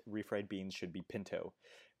 and refried beans should be pinto.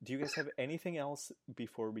 Do you guys have anything else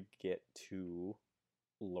before we get to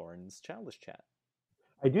Lauren's childish chat?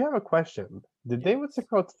 I do have a question. Did they what's it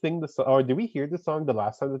called sing the song, or did we hear the song the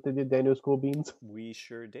last time that they did Daniel's Cool Beans? We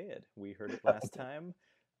sure did. We heard it last time.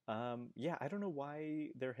 Yeah, I don't know why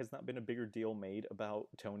there has not been a bigger deal made about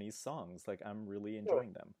Tony's songs. Like, I'm really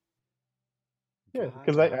enjoying them. Yeah, God.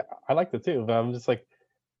 because I liked it too, but I'm just like,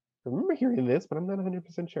 I remember hearing this, but I'm not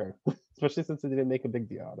 100% sure. Especially since they didn't make a big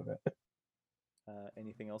deal out of it.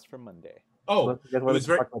 Anything else from Monday? Oh, Unless you guys it wanted was to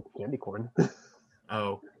very. talk about candy corn.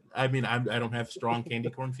 Oh, I mean, I don't have strong candy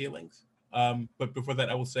corn feelings. But before that,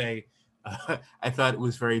 I will say, I thought it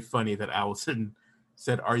was very funny that Allison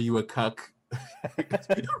said, "Are you a cuck?"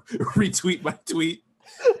 Retweet my tweet.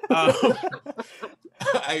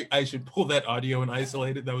 I should pull that audio and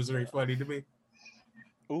isolate it. That was very funny to me.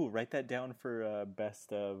 Ooh, write that down for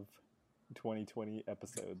best of 2020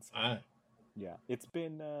 episodes. Yeah, it's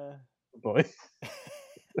been Boy.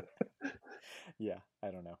 Yeah,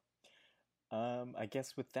 I don't know. I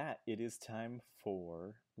guess with that, it is time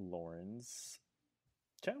for Lauren's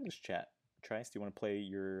childish chat. Trice, do you want to play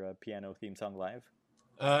your piano theme song live?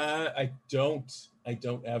 I don't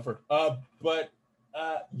ever. But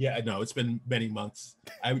yeah, no, it's been many months.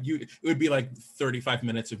 It would be like 35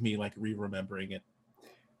 minutes of me like re-remembering it.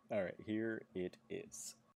 All right, here it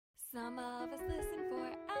is. Some of us listen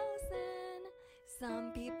for Allison.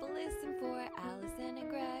 Some people listen for Allison and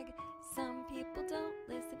Greg. Some people don't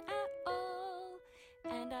listen at all.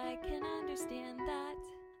 And I can understand that.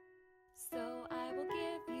 So I will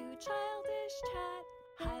give you childish chat,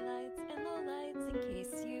 highlights and lowlights in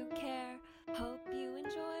case you care. Hope you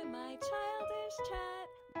enjoy my childish chat.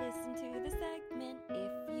 Listen to the segment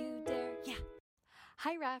if you dare. Yeah.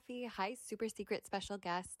 Hi, Rafi. Hi, super secret special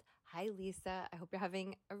guest. Hi, Lisa. I hope you're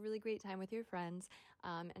having a really great time with your friends.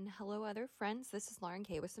 And hello, other friends. This is Lauren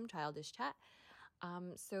Kay with some childish chat.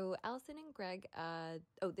 So Allison and Greg,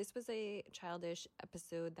 this was a childish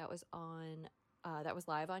episode that was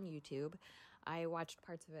live on YouTube. I watched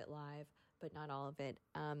parts of it live, but not all of it.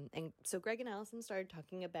 And so Greg and Allison started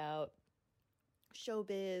talking about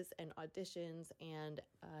showbiz and auditions, and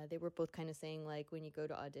they were both kind of saying, like, when you go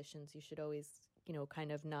to auditions, you should always,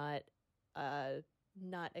 kind of not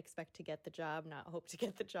expect to get the job, not hope to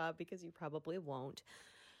get the job, because you probably won't.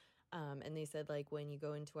 And they said, like, when you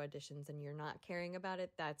go into auditions and you're not caring about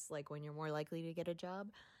it, that's like when you're more likely to get a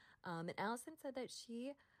job. And Allison said that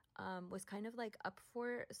she was kind of like up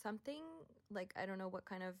for something, like, I don't know what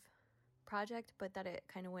kind of project, but that it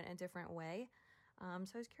kind of went a different way.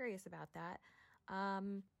 So I was curious about that.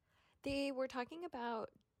 They were talking about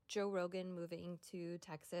Joe Rogan moving to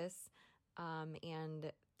Texas,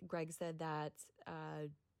 and Greg said that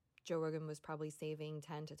Joe Rogan was probably saving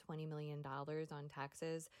 $10 to $20 million on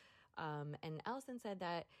taxes. And Allison said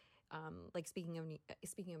that, speaking of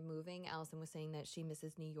moving, Allison was saying that she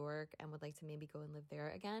misses New York and would like to maybe go and live there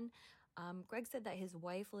again. Greg said that his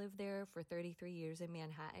wife lived there for 33 years in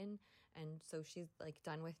Manhattan, and so she's like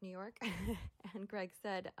done with New York. And Greg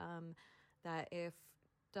said that if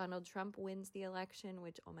Donald Trump wins the election,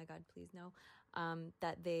 which, oh my God, please no,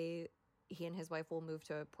 that he and his wife will move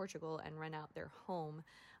to Portugal and rent out their home.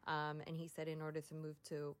 And he said in order to move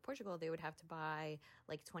to Portugal, they would have to buy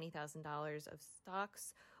like $20,000 of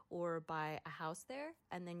stocks or buy a house there,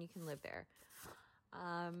 and then you can live there.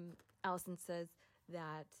 Allison says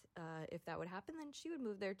that if that would happen, then she would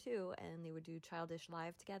move there too, and they would do Childish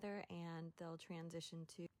Live together, and they'll transition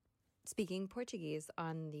to speaking Portuguese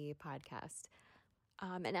on the podcast.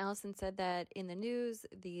 And Allison said that in the news,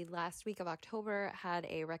 the last week of October had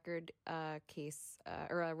a record case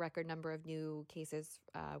or a record number of new cases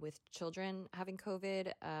with children having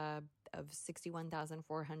COVID of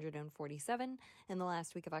 61,447 in the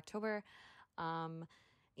last week of October.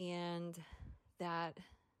 And that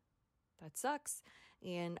sucks.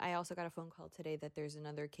 And I also got a phone call today that there's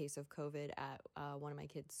another case of COVID at one of my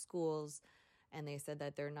kids' schools. And they said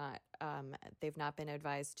that they've not been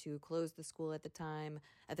advised to close the school at this time,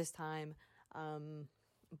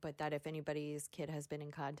 but that if anybody's kid has been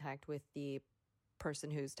in contact with the person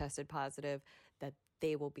who's tested positive, that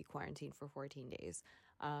they will be quarantined for 14 days.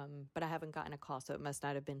 But I haven't gotten a call, so it must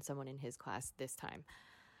not have been someone in his class this time.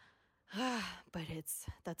 But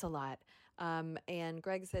that's a lot. And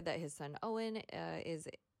Greg said that his son Owen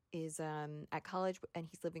is at college, and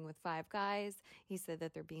he's living with 5 guys. He said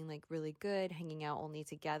that they're being like really good, hanging out only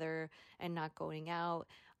together and not going out.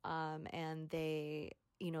 And they,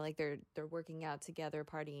 they're working out together,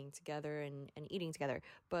 partying together and eating together.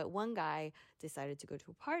 But one guy decided to go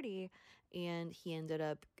to a party, and he ended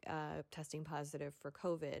up testing positive for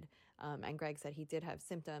COVID. And Greg said he did have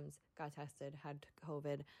symptoms, got tested, had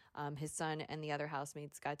COVID. His son and the other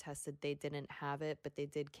housemates got tested. They didn't have it, but they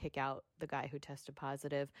did kick out the guy who tested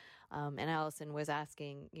positive. And Allison was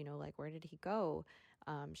asking, where did he go?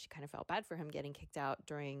 She kind of felt bad for him getting kicked out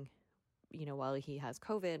during, while he has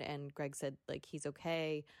COVID. And Greg said, like, he's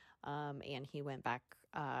okay. And he went back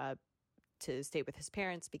to stay with his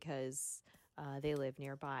parents because they live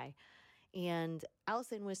nearby. And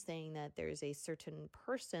Allison was saying that there's a certain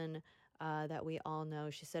person that we all know.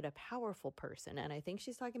 She said a powerful person. And I think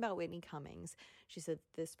she's talking about Whitney Cummings. She said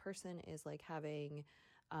this person is like having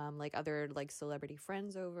other like celebrity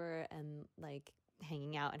friends over and like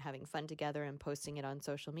hanging out and having fun together and posting it on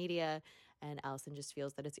social media. And Allison just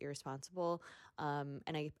feels that it's irresponsible. And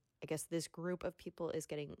I guess this group of people is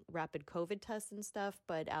getting rapid COVID tests and stuff,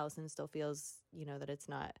 but Allison still feels, that it's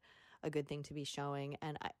not a good thing to be showing.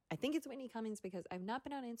 And I think it's Whitney Cummings because I've not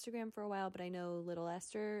been on Instagram for a while, but I know Little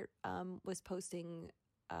Esther was posting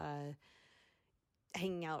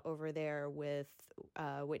hanging out over there with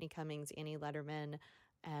Whitney Cummings, Annie Letterman,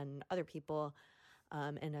 and other people.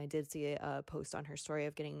 And I did see a post on her story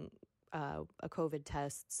of getting a COVID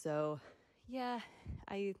test. So, yeah,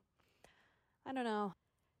 I don't know.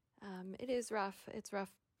 It is rough. It's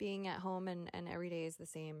rough being at home and every day is the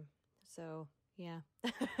same. So, yeah,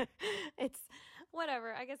 it's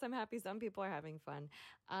whatever. I guess I'm happy some people are having fun.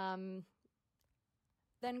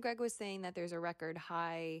 Then Greg was saying that there's a record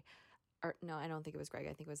high, or no, I don't think it was Greg.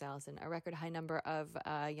 I think it was Allison. A record high number of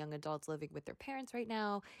young adults living with their parents right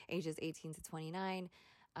now, ages 18 to 29.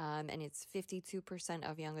 And it's 52%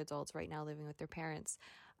 of young adults right now living with their parents.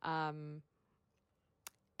 And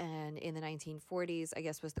in the 1940s, I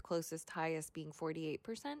guess was the closest, highest being 48%.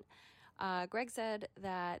 Greg said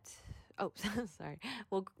that, oh, sorry.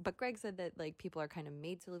 Well, but Greg said that like people are kind of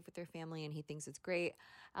made to live with their family and he thinks it's great.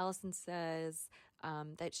 Allison says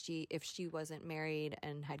that if she wasn't married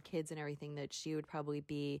and had kids and everything, that she would probably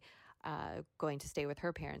be going to stay with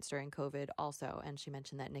her parents during COVID also. And she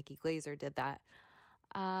mentioned that Nikki Glazer did that.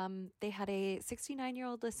 They had a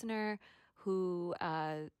 69-year-old listener who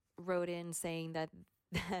wrote in saying that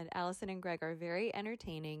Allison and Greg are very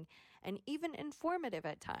entertaining and even informative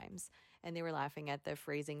at times. And they were laughing at the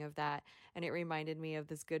phrasing of that. And it reminded me of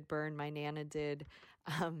this good burn my Nana did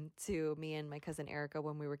to me and my cousin Erica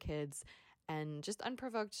when we were kids. And just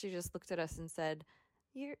unprovoked, she just looked at us and said,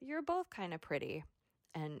 you're both kind of pretty.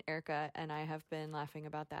 And Erica and I have been laughing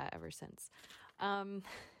about that ever since. Allison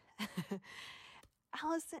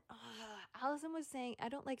was saying, I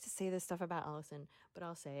don't like to say this stuff about Allison, but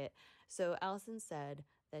I'll say it. So Allison said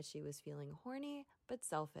that she was feeling horny but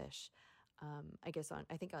selfish. I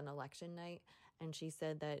think on election night, and she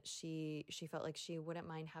said that she felt like she wouldn't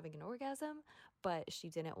mind having an orgasm, but she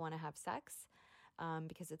didn't want to have sex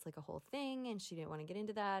because it's like a whole thing, and she didn't want to get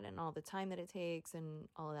into that and all the time that it takes and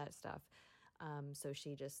all of that stuff. So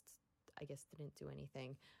she just, I guess, didn't do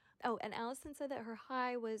anything. Oh, and Allison said that her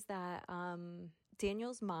high was that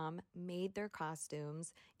Daniel's mom made their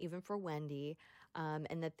costumes, even for Wendy,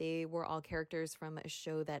 and that they were all characters from a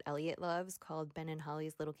show that Elliot loves called Ben and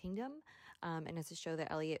Holly's Little Kingdom. And it's a show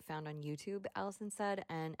that Elliot found on YouTube, Allison said,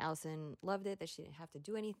 and Allison loved it, that she didn't have to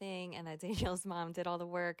do anything, and that Danielle's mom did all the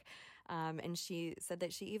work. And she said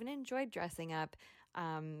that she even enjoyed dressing up,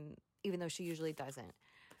 even though she usually doesn't.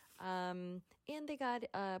 And they got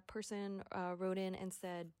a person wrote in and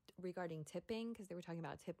said regarding tipping, because they were talking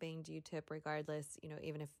about tipping, do you tip regardless,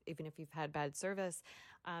 even if you've had bad service?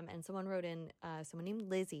 And someone wrote in, someone named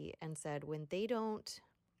Lizzie, and said when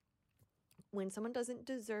someone doesn't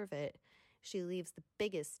deserve it, she leaves the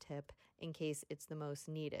biggest tip in case it's the most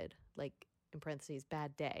needed, like in parentheses,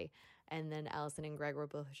 bad day. And then Allison and Greg were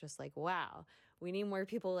both just like, wow, we need more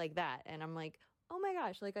people like that. And I'm like, oh my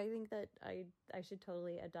gosh, like I think that I should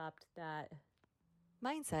totally adopt that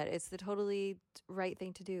mindset. It's the totally right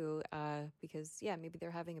thing to do because, yeah, maybe they're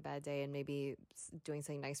having a bad day and maybe doing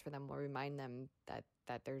something nice for them will remind them that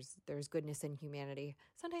there's goodness in humanity.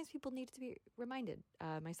 Sometimes people need to be reminded,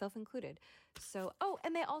 myself included. So,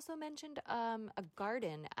 and they also mentioned a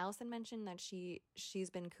garden. Allison mentioned that she's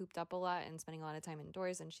been cooped up a lot and spending a lot of time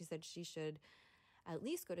indoors, and she said she should at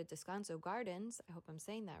least go to Descanso Gardens. I hope I'm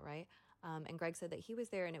saying that right. And Greg said that he was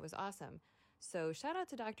there and it was awesome. So shout out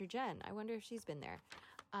to Dr. Jen. I wonder if she's been there.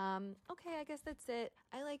 Okay, I guess that's it.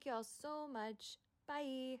 I like y'all so much.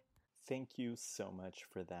 Bye. Thank you so much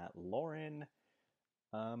for that, Lauren.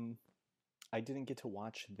 I didn't get to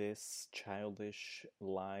watch this Childish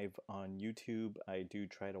live on YouTube. I do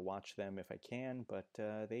try to watch them if I can, but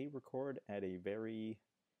they record at a very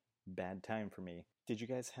bad time for me. Did you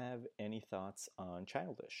guys have any thoughts on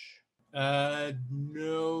Childish?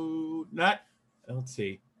 No, not. Let's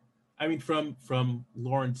see. I mean, from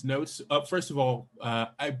Lauren's notes. First of all,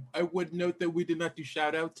 I would note that we did not do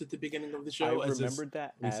shout outs at the beginning of the show. I remembered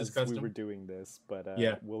that as we were doing this, but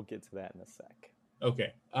yeah, we'll get to that in a sec.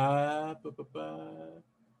 Okay.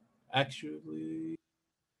 Actually,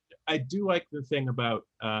 I do like the thing about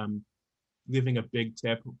giving a big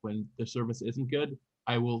tip when the service isn't good.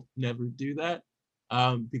 I will never do that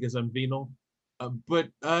because I'm venal. But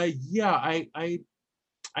yeah, I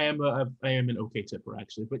am an okay tipper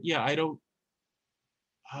actually. But yeah, I don't.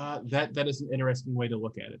 That is an interesting way to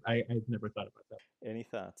look at it. I've never thought about that. Any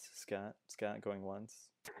thoughts, Scott? Scott going once.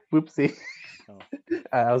 Whoopsie. Oh.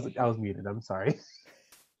 I was muted. I'm sorry.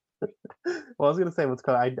 Well, I was gonna say what's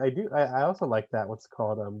called. I also like that what's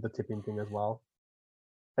called the tipping thing as well.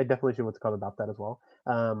 I definitely should what's called about that as well.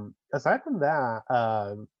 Aside from that,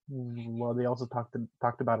 well, they also talked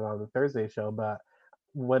about it on the Thursday show. But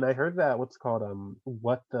when I heard that what's called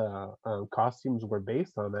what the costumes were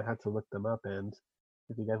based on, I had to look them up, and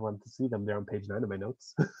If you guys wanted to see them, they're on page 9 of my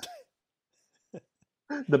notes.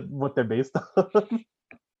 What they're based on.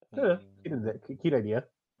 Yeah, cute idea.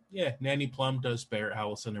 Yeah, Nanny Plum does bear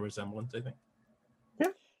Allison a resemblance, I think.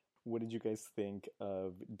 What did you guys think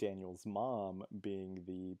of Daniel's mom being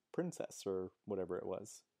the princess or whatever it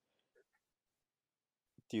was?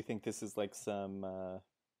 Do you think this is like some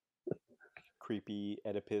creepy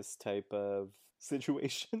Oedipus type of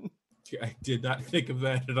situation? I did not think of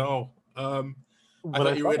that at all. I When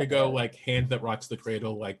thought you were saw going to go that- like Hand That Rocks the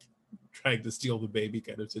Cradle, like trying to steal the baby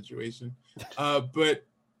kind of situation. But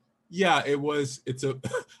yeah, it's a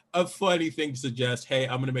a funny thing to suggest. Hey,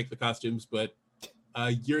 I'm going to make the costumes, but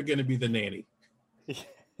you're going to be the nanny.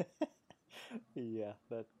 Yeah,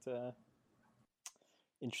 that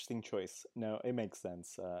interesting choice. No, it makes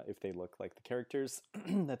sense if they look like the characters.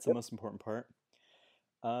 That's the most important part.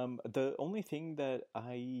 The only thing that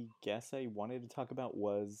I guess I wanted to talk about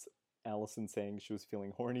was Allison saying she was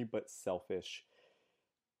feeling horny but selfish.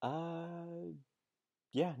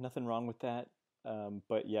 Yeah, nothing wrong with that.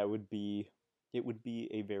 But yeah, it would be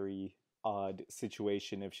a very odd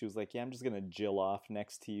situation if she was like, "Yeah, I'm just gonna jill off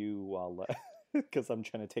next to you while because I'm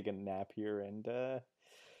trying to take a nap here, and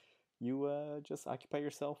you just occupy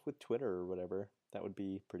yourself with Twitter or whatever." That would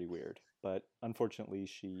be pretty weird. But unfortunately,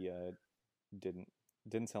 she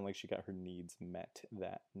didn't sound like she got her needs met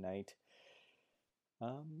that night.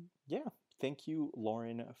 Yeah, thank you,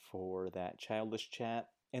 Lauren, for that childish chat.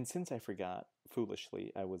 And since I forgot,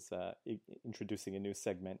 foolishly, I was introducing a new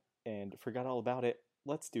segment and forgot all about it.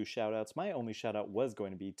 Let's do shoutouts. My only shoutout was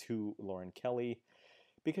going to be to Lauren Kelly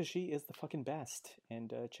because she is the fucking best.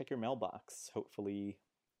 And check your mailbox. Hopefully,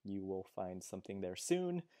 you will find something there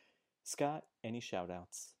soon. Scott, any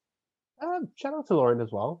shoutouts? Shout out to Lauren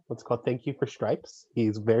as well. What's called Thank You for Stripes.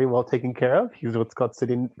 He's very well taken care of. He's what's called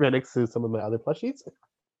sitting right next to some of my other plushies.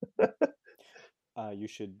 You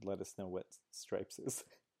should let us know what Stripes is.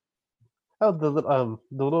 Oh, the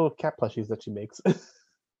little cat plushies that she makes.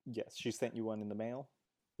 Yes, she sent you one in the mail?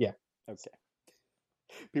 Yeah. Okay.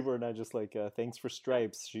 People are not just like, thanks for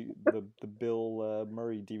Stripes. The Bill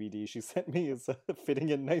Murray DVD she sent me is fitting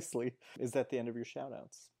in nicely. Is that the end of your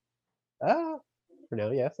shoutouts? For now,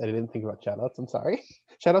 yes. I didn't think about shoutouts. I'm sorry.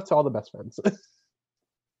 Shout out to all the best friends. All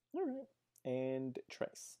right. And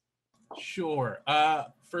Trace. Sure.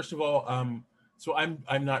 First of all, so I'm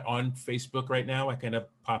not on Facebook right now. I kind of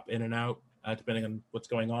pop in and out depending on what's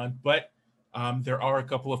going on. But there are a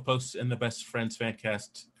couple of posts in the Best Friends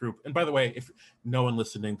Fancast group. And by the way, if no one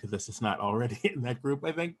listening to this is not already in that group,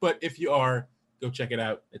 I think. But if you are, go check it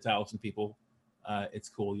out. It's Allison People. It's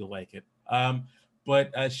cool. You'll like it.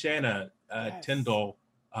 But Shanna Yes. Tyndall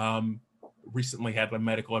recently had a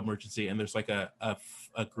medical emergency, and there's like a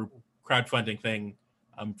group crowdfunding thing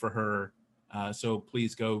for her. So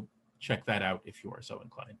please go check that out if you are so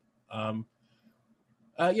inclined.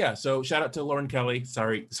 Yeah, so shout out to Lauren Kelly.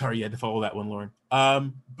 Sorry you had to follow that one, Lauren.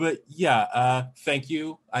 But yeah, thank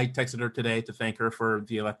you. I texted her today to thank her for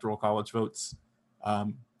the Electoral College votes.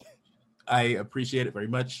 I appreciate it very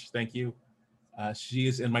much. Thank you. She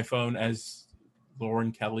is in my phone as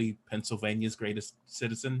Lauren Kelly, Pennsylvania's greatest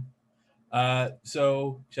citizen.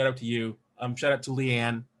 So shout out to you. Shout out to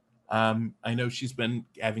Leanne. I know she's been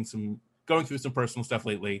going through some personal stuff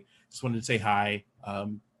lately. Just wanted to say hi.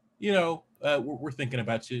 We're thinking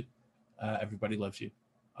about you. Everybody loves you.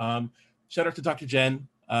 Shout out to Dr. Jen,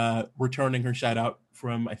 returning her shout out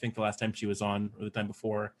from, I think, the last time she was on or the time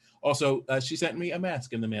before. Also, she sent me a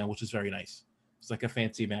mask in the mail, which is very nice. It's like a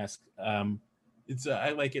fancy mask.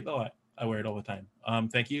 I like it a lot. I wear it all the time.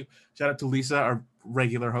 Thank you. Shout out to Lisa, our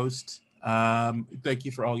regular host. Thank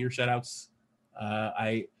you for all your shout outs.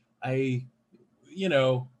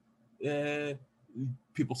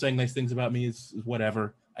 People saying nice things about me is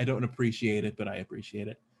whatever. I don't appreciate it, but I appreciate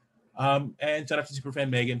it. And shout out to Superfan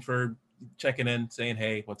Megan for checking in, saying,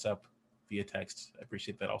 hey, what's up via text. I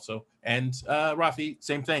appreciate that also. And Rafi,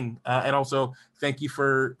 same thing. And also thank you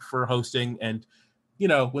for hosting. And,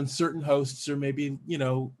 when certain hosts are maybe,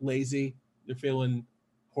 lazy, they're feeling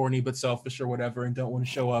horny but selfish or whatever and don't want to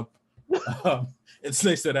show up. It's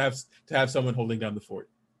nice to have someone holding down the fort.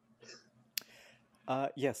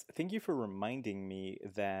 Yes, thank you for reminding me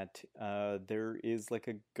that there is like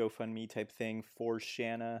a GoFundMe type thing for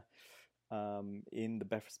Shanna in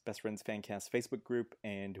the Best Friends Fancast Facebook group,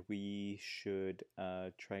 and we should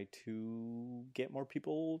try to get more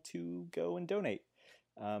people to go and donate.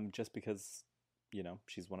 Just because,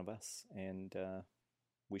 she's one of us, and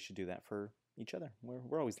we should do that for each other.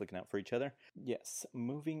 We're always looking out for each other. Yes,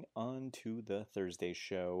 moving on to the Thursday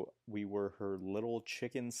show. We were her Little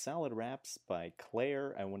Chicken Salad Wraps by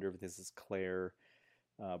Claire. I wonder if this is Claire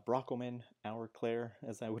Brockelman, our Claire,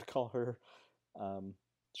 as I would call her.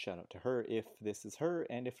 Shout out to her if this is her,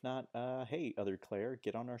 and if not, hey, other Claire,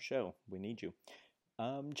 get on our show. We need you.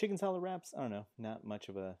 Chicken salad wraps. I don't know. Not much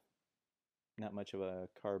of a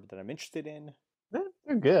carb that I'm interested in.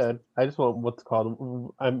 They're good. I just want what's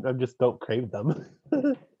called. I just don't crave them.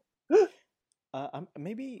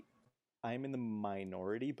 Maybe I'm in the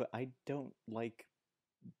minority, but I don't like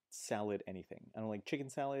salad anything. I don't like chicken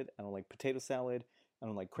salad. I don't like potato salad. I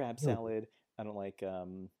don't like crab salad. I don't like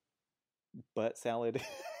butt salad.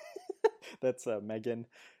 That's Megan.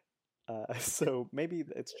 So maybe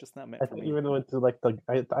it's just not meant I for thought me. you were the one to like the.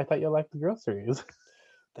 I thought you liked the groceries.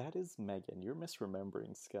 That is Megan. You're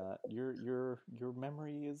misremembering, Scott. Your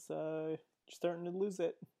memory is you're starting to lose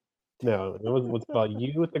it. No, it was what's called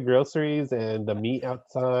you with the groceries and the meat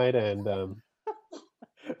outside and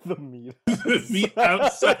The meat. The meat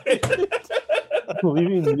outside.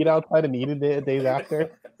 leaving meat outside and eating it days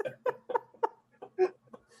after.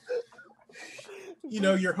 You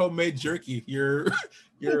know, your homemade jerky, your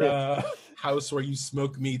house where you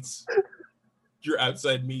smoke meats, your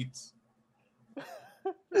outside meats.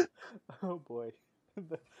 Oh boy,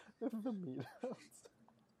 the meat house.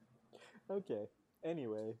 Okay.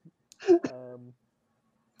 Anyway,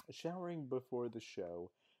 showering before the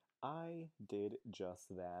show. I did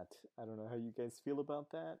just that. I don't know how you guys feel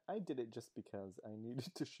about that. I did it just because I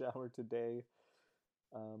needed to shower today.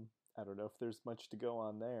 I don't know if there's much to go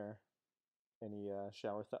on there. Any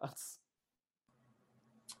shower thoughts?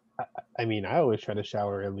 I mean, I always try to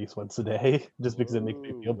shower at least once a day, just because it makes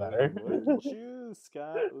me feel better. Look at you,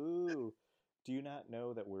 Scott. Ooh. Do you not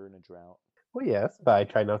know that we're in a drought? Well, yes, but I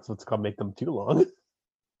try not to what's called make them too long.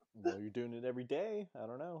 Well, you're doing it every day. I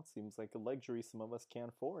don't know. Seems like a luxury some of us can't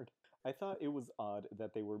afford. I thought it was odd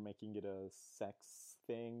that they were making it a sex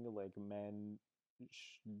thing, like men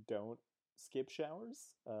don't skip showers,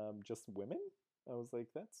 just women. I was like,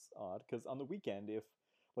 that's odd, because on the weekend, if,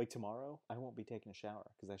 like tomorrow, I won't be taking a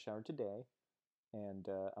shower, because I showered today, and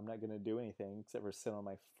I'm not going to do anything except for sit on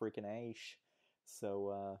my freaking ash.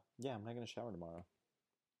 So, yeah, I'm not going to shower tomorrow.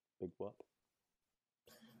 Big whoop.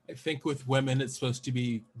 I think with women, it's supposed to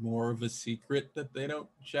be more of a secret that they don't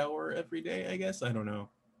shower every day, I guess. I don't know.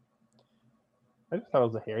 I just thought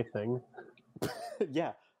it was a hair thing.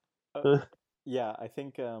 Yeah. Yeah, I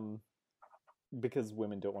think because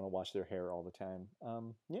women don't want to wash their hair all the time.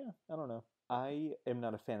 Yeah, I don't know. I am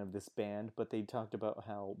not a fan of this band, but they talked about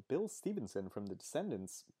how Bill Stevenson from The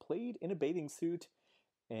Descendants played in a bathing suit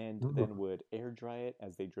and then would air dry it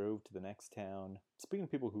as they drove to the next town. Speaking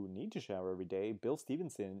of people who need to shower every day, Bill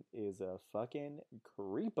Stevenson is a fucking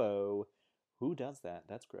creepo. Who does that?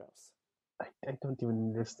 That's gross. I don't even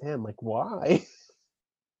understand. Like, why?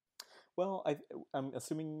 Well, I'm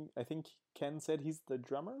assuming, I think Ken said he's the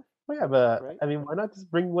drummer? Well, yeah, but Right? I mean, why not just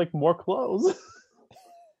bring like more clothes?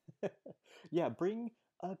 Yeah, bring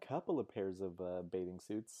a couple of pairs of bathing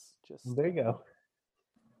suits. Just There you go.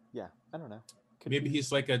 Yeah, I don't know. Maybe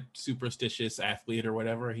he's like a superstitious athlete or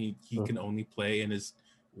whatever. He can only play in his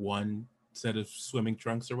one set of swimming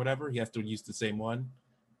trunks or whatever. He has to use the same one.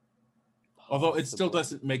 Although it still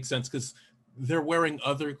doesn't make sense because they're wearing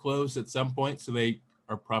other clothes at some point, so they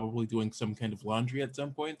are probably doing some kind of laundry at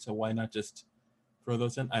some point. So why not just throw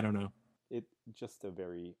those in? I don't know. It just a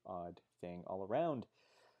very odd thing all around.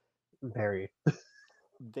 Very.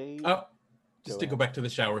 They just to go back to the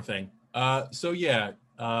shower thing. So yeah,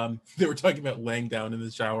 they were talking about laying down in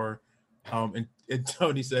the shower, and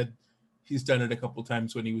Tony said he's done it a couple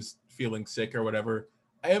times when he was feeling sick or whatever.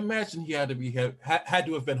 I imagine he had to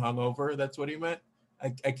have been hungover. That's what he meant.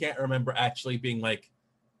 I can't remember actually being like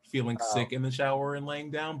feeling sick in the shower and laying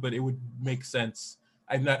down, but it would make sense.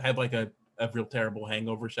 I've not had like a real terrible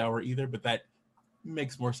hangover shower either, but that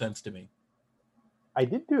makes more sense to me. I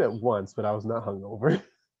did do it once, but I was not hungover.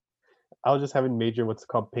 I was just having major what's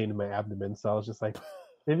called pain in my abdomen, so I was just like,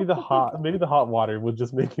 maybe the hot water would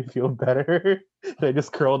just make me feel better. And I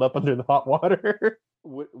just curled up under the hot water.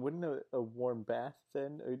 Wouldn't a warm bath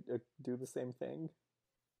then do the same thing?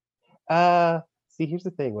 See, here's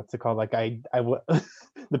the thing. What's it called? Like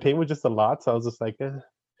the pain was just a lot, so I was just like,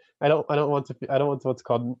 I don't want to what's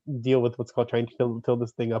called deal with what's called trying to fill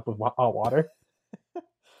this thing up with hot water.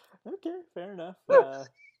 Okay, fair enough.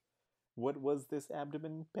 What was this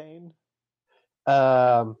abdomen pain?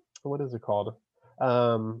 What is it called?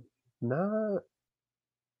 Not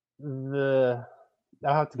the.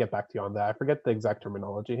 I'll have to get back to you on that. I forget the exact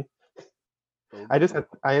terminology. Okay.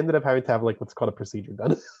 I ended up having to have like what's called a procedure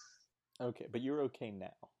done. Okay, but you're okay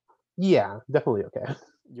now. Yeah, definitely okay.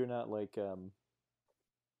 You're not like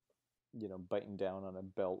biting down on a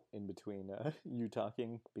belt in between you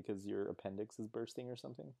talking because your appendix is bursting or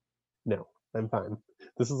something? No, I'm fine.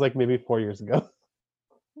 This is like maybe 4 years ago.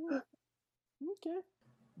 Okay.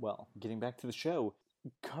 Well, getting back to the show,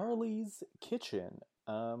 Carly's Kitchen.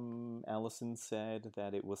 Allison said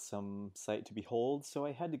that it was some sight to behold, so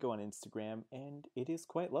I had to go on Instagram, and it is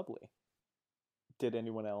quite lovely. Did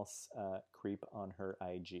anyone else creep on her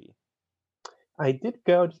IG? I did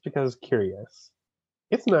go just because I was curious.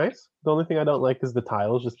 It's nice. The only thing I don't like is the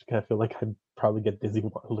tiles, just because I feel like I'd probably get dizzy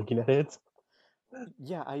looking at it.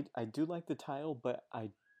 Yeah, I do like the tile, but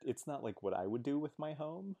it's not like what I would do with my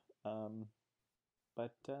home.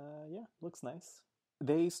 But yeah, looks nice.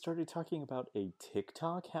 They started talking about a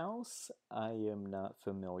TikTok house. I am not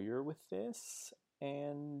familiar with this,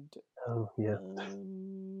 and Oh yeah.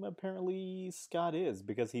 apparently Scott is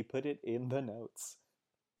because he put it in the notes.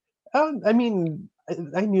 I mean,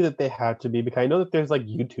 I knew that they had to be because I know that there's like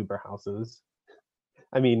YouTuber houses.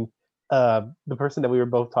 I mean, the person that we were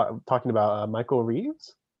both talking about, Michael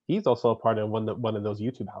Reeves, he's also a part of one of those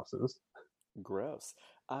YouTube houses. Gross.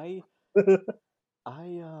 I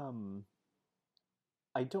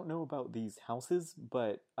I don't know about these houses,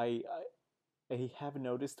 but I have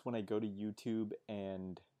noticed when I go to YouTube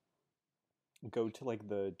and go to like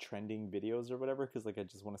the trending videos or whatever, because like I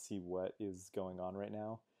just want to see what is going on right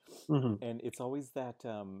now. Hmm. And it's always that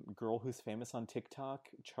girl who's famous on TikTok,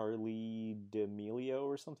 Charlie D'Amelio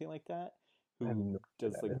or something like that, I have who no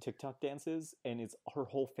does idea. like TikTok dances, and it's her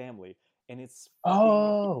whole family, and it's fucking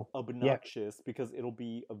Oh, yeah. obnoxious because it'll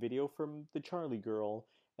be a video from the Charlie girl,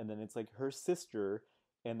 and then it's like her sister,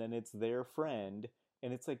 and then it's their friend,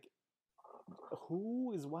 and it's like,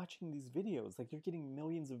 who is watching these videos? Like, you're getting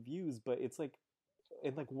millions of views, but it's like,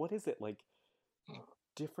 and like, what is it like?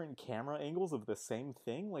 Different camera angles of the same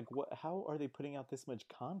thing? Like, what? How are they putting out this much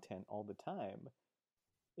content all the time?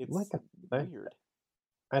 Like It's I, weird.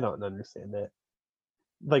 I don't understand it.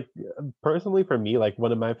 Like personally, for me, like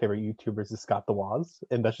one of my favorite YouTubers is Scott the Woz,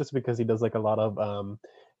 and that's just because he does like a lot of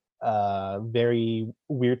very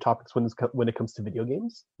weird topics when it comes to video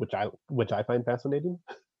games, which I find fascinating.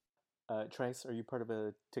 Trice, are you part of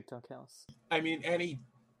a TikTok house? I mean, any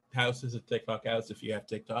house is a TikTok house if you have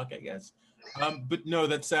TikTok, I guess. But no,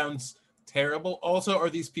 that sounds terrible. Also, are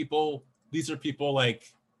these people? These are people like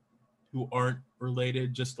who aren't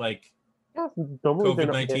related. Just like Yeah, normally they're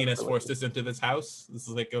COVID-19 not has forced related. us into this house. This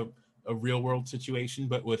is like a real world situation,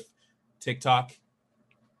 but with TikTok.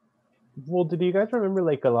 Well, did you guys remember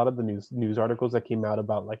like a lot of the news articles that came out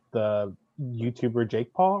about like the YouTuber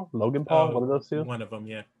Jake Paul, Logan Paul, one of those two? One of them,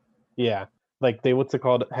 yeah. Yeah, like they what's it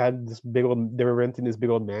called had this big old. They were renting this big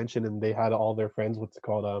old mansion, and they had all their friends what's it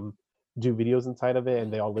called do videos inside of it,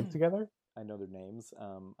 and they all lived together. I know their names.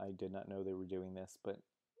 I did not know they were doing this, but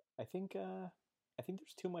I think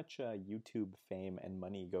there's too much YouTube fame and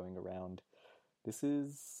money going around. This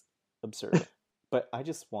is absurd. But I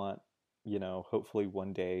just want, hopefully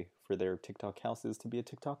one day for their TikTok houses to be a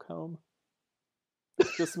TikTok home.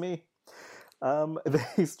 It's just me.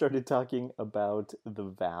 They started talking about The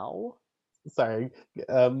Vow. Sorry,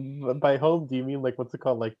 by home, do you mean like what's it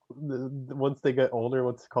called? Like once they get older,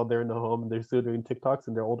 what's it called? They're in the home and they're still doing TikToks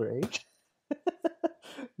in their older age.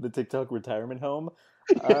 The TikTok retirement home.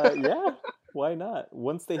 Yeah, why not?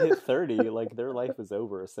 Once they hit 30, like their life is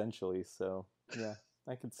over essentially. So yeah,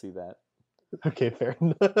 I could see that. Okay, fair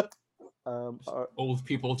enough. Old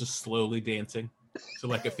people just slowly dancing to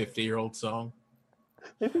like a 50-year-old song,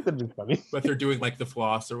 I think that'd be funny. but they're doing like the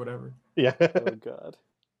floss or whatever. Yeah. Oh god.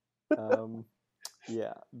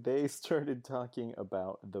 Yeah, they started talking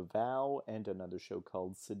about The Vow and another show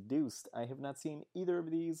called Seduced. I have not seen either of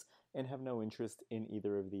these and have no interest in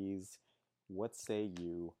either of these. What say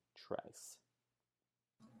you, Trice?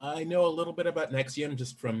 I know a little bit about Nexium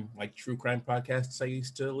just from like true crime podcasts I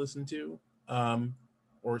used to listen to,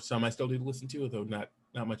 or some I still do listen to, although not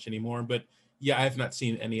much anymore. But yeah, I have not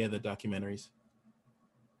seen any of the documentaries.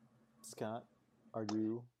 Scott, are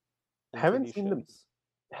you into Haven't these seen them. shows?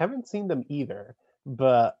 Haven't seen them either,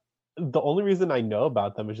 but the only reason I know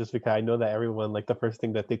about them is just because I know that everyone like the first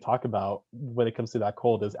thing that they talk about when it comes to that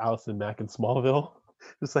cold is Allison Mack in Smallville.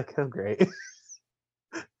 Just like, oh great.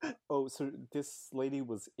 Oh, so this lady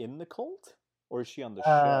was in the cult? Or is she on the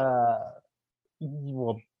show?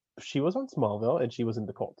 Well, she was on Smallville and she was in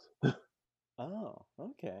the cult. Oh,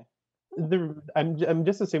 okay. I'm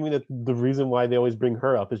just assuming that the reason why they always bring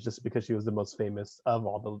her up is just because she was the most famous of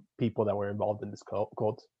all the people that were involved in this cult.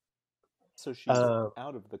 So she's Uh,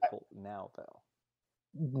 out of the cult now, though.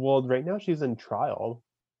 Well, right now she's in trial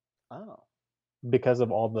Oh. because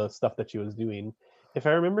of all the stuff that she was doing. If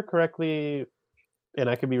I remember correctly, and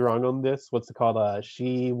I could be wrong on this. What's it called?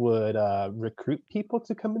 She would recruit people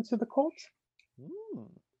to come into the cult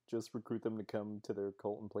Just recruit them to come to their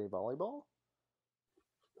cult and play volleyball?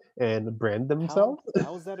 and brand themselves.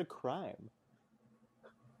 How is that a crime?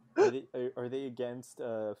 Are they against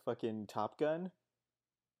fucking Top Gun?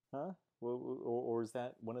 Huh? Or is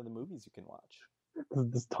that one of the movies you can watch?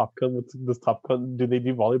 This Top Gun. What's this Top Gun? Do they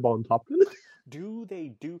do volleyball in Top Gun? Do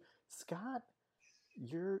they do? Scott,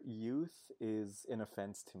 your youth is an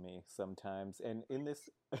offense to me sometimes. And in this,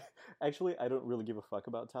 actually, I don't really give a fuck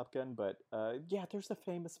about Top Gun, but yeah, there's a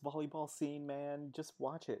famous volleyball scene, man. Just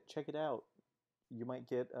watch it. Check it out. You might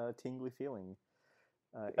get a tingly feeling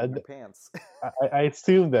in your pants. I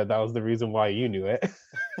assumed that was the reason why you knew it.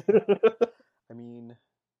 I mean,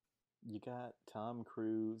 you got Tom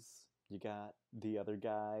Cruise, you got the other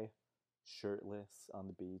guy shirtless on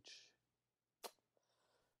the beach.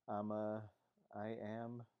 I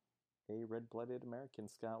am a red-blooded American,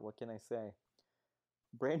 Scott. What can I say?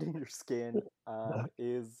 Branding your skin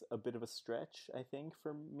is a bit of a stretch, I think,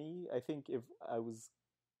 for me. I think if I was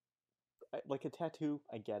like a tattoo,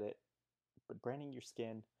 I get it, but branding your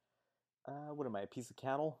skin, what am I, a piece of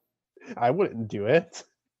cattle? I wouldn't do it.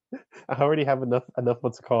 I already have enough.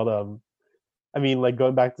 What's it called? I mean, like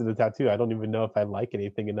going back to the tattoo, I don't even know if I like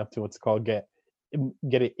anything enough to what's called get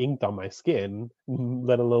it inked on my skin,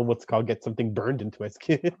 let alone what's called get something burned into my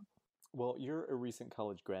skin. Well, you're a recent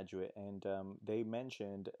college graduate, and they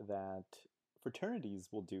mentioned that fraternities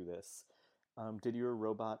will do this. Did your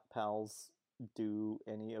robot pals do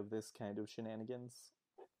any of this kind of shenanigans?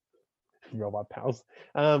 Robot pals.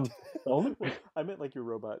 The only Well, I meant like your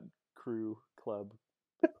robot crew club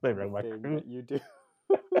my robot thing crew. that you do.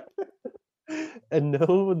 And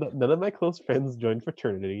no, none of my close friends joined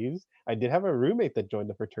fraternities. I did have a roommate that joined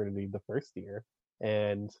the fraternity the first year,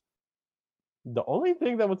 and the only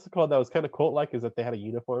thing that what's it called that was kind of cult like is that they had a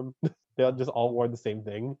uniform. They all just all wore the same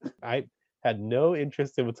thing. I had no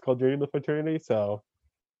interest in what's called joining the fraternity, so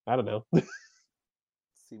I don't know.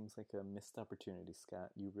 Seems like a missed opportunity, Scott.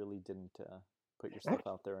 You really didn't put yourself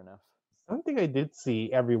out there enough. Something I did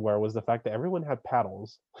see everywhere was the fact that everyone had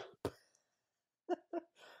paddles.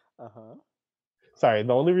 Uh-huh. Sorry,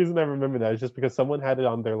 the only reason I remember that is just because someone had it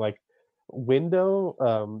on their like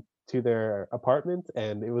window to their apartment,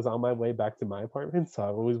 and it was on my way back to my apartment, so I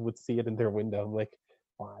always would see it in their window. I'm like,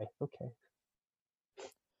 why? Okay.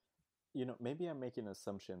 You know, maybe I'm making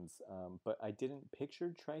assumptions, but I didn't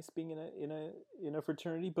picture Trice being in a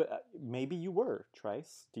fraternity. But maybe you were,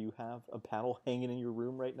 Trice. Do you have a paddle hanging in your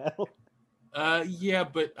room right now? Yeah,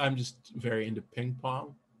 but I'm just very into ping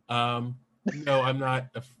pong. No, I'm not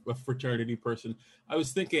a fraternity person. I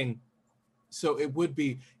was thinking, so it would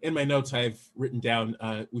be in my notes. I've written down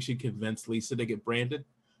we should convince Lisa to get branded,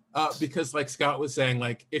 because like Scott was saying,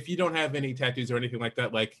 like if you don't have any tattoos or anything like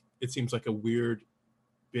that, like it seems like a weird,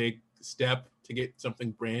 big step to get something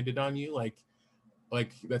branded on you. Like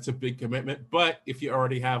that's a big commitment. But if you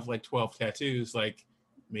already have like 12 tattoos, like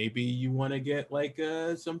maybe you want to get like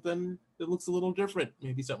something that looks a little different,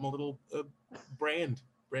 maybe something a little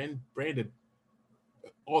branded.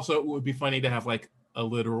 Also, it would be funny to have like a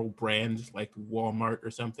literal brand like Walmart or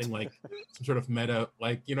something, like some sort of meta,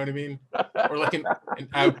 like you know what I mean, or like an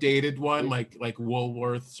outdated one like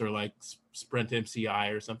Woolworths or like Sprint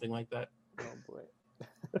MCI or something like that. Oh boy.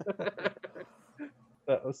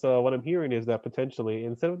 So what I'm hearing is that potentially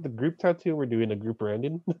instead of the group tattoo, we're doing a group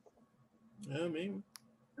branding. I mean,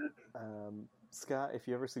 Scott, if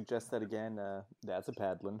you ever suggest that again, that's a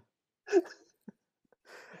paddling.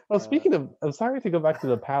 Well, speaking of, I'm sorry to go back to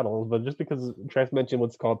the paddles, but just because Trash mentioned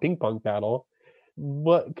what's called ping pong paddle,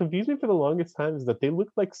 what confused me for the longest time is that they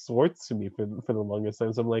look like swords to me for the longest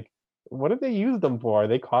time. So I'm like, what do they use them for? Are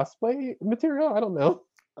they cosplay material? I don't know.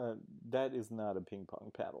 That is not a ping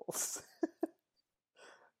pong paddles.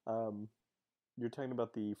 You're talking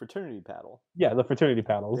about the fraternity paddle. Yeah, the fraternity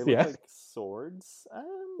paddles. They look Yeah, like swords.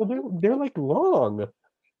 well, they're like long.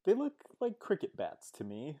 They look like cricket bats to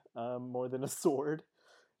me, more than a sword.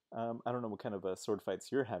 I don't know what kind of sword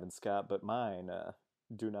fights you're having, Scott, but mine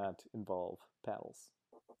do not involve paddles.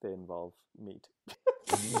 They involve meat.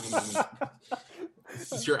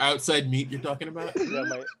 This is your outside meat you're talking about? Yeah,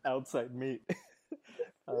 my outside meat.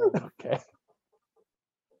 Okay.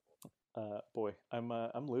 Boy,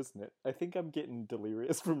 I'm losing it. I think I'm getting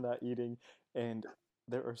delirious from not eating, and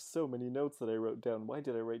there are so many notes that I wrote down. Why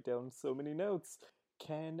did I write down so many notes?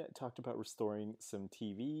 Ken talked about restoring some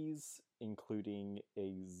TVs, including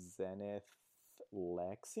a Zenith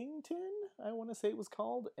Lexington, I want to say it was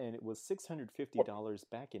called, and it was $650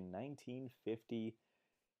 back in 1950.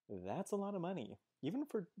 That's a lot of money. Even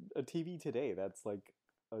for a TV today, that's like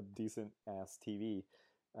a decent ass TV.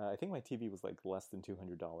 I think my TV was like less than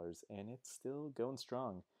 $200, and it's still going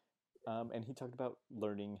strong. And he talked about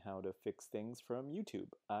learning how to fix things from YouTube.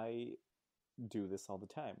 I do this all the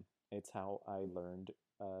time. It's how I learned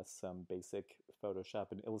some basic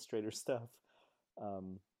Photoshop and Illustrator stuff.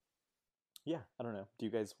 Um, yeah, I don't know. Do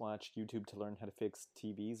you guys watch YouTube to learn how to fix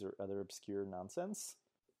TVs or other obscure nonsense?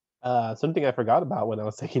 Something I forgot about when I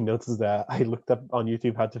was taking notes is that I looked up on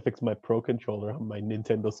YouTube how to fix my Pro controller on my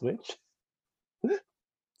Nintendo Switch.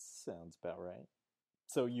 Sounds about right.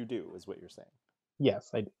 So you do, is what you're saying.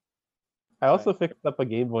 Yes, I do. I also Right. fixed up a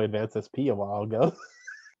Game Boy Advance SP a while ago.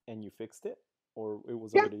 And you fixed it? Or it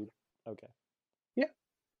was Yeah. already... Okay.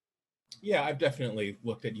 Yeah, I've definitely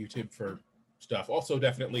looked at YouTube for stuff. Also,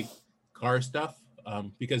 definitely car stuff,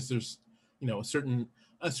 because there's a certain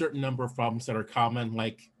number of problems that are common,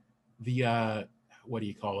 like the what do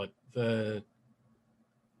you call it? The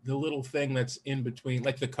little thing that's in between,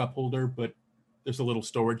 like the cup holder, but there's a little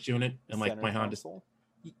storage unit, and like Center my Honda. console?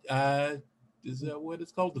 Is that what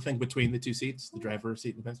it's called? The thing between the two seats, the driver's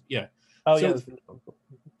seat and the passenger. Yeah. Oh So- yeah, this is console.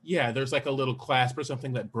 Yeah, there's like a little clasp or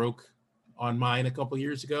something that broke on mine a couple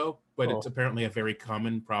years ago, but it's Oh. apparently a very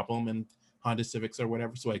common problem in Honda Civics or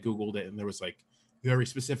whatever. So I Googled it, and there was like very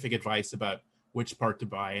specific advice about which part to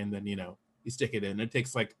buy, and then you stick it in. It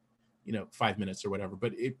takes like 5 minutes or whatever,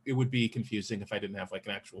 but it would be confusing if I didn't have like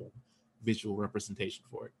an actual visual representation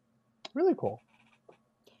for it. Really cool.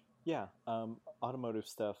 Yeah, automotive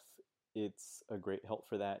stuff, it's a great help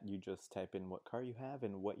for that. You just type in what car you have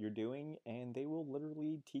and what you're doing, and they will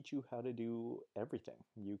literally teach you how to do everything.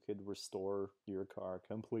 You could restore your car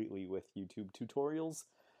completely with YouTube tutorials.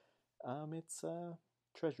 It's a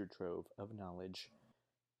treasure trove of knowledge.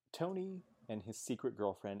 Tony and his secret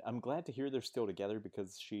girlfriend, I'm glad to hear they're still together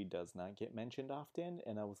because she does not get mentioned often,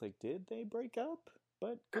 and I was like, did they break up?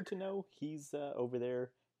 But good to know he's over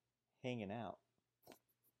there hanging out.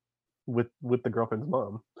 With the girlfriend's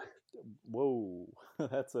mom. Whoa,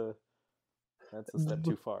 that's a step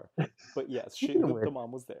too far. But yes, Speaking of the which-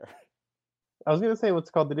 mom was there. I was gonna say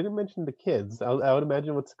what's called. They didn't mention the kids. I would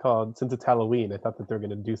imagine what's called since it's Halloween. I thought that they're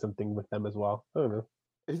gonna do something with them as well. I don't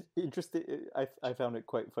know. Interesting. I found it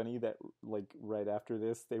quite funny that like right after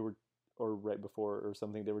this they were, or right before or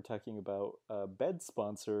something, they were talking about a bed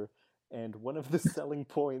sponsor, and one of the selling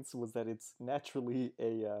points was that it's naturally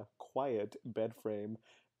a quiet bed frame.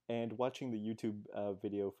 And watching the YouTube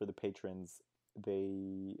video for the patrons,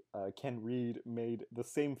 they Ken Reed made the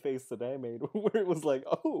same face that I made, where it was like,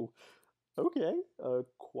 oh, okay, a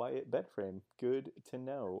quiet bed frame. Good to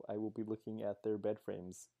know. I will be looking at their bed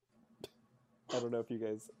frames. I don't know if you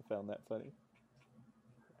guys found that funny.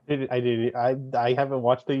 I haven't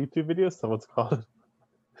watched the YouTube video, so what's called.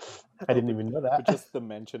 I didn't even know that. But just the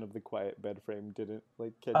mention of the quiet bed frame didn't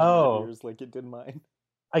like catch Oh. your ears like it did mine.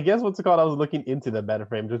 I guess what's it called? I was looking into the bed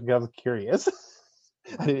frame just because I was curious.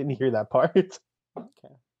 I didn't hear that part.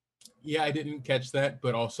 Okay. Yeah, I didn't catch that,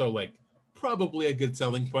 but also like probably a good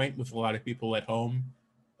selling point with a lot of people at home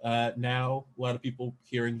now. A lot of people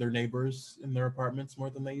hearing their neighbors in their apartments more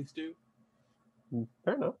than they used to.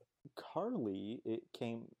 Fair enough. Carly, it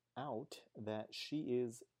came out that she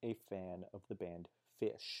is a fan of the band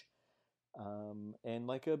Fish, and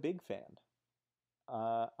like a big fan.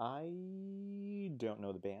 I don't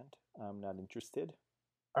know the band. I'm not interested.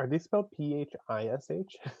 Are they spelled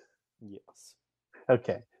PHISH? Yes.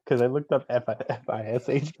 Okay, because I looked up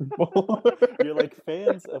FISH before. You're like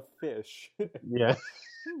fans of Fish. Yeah.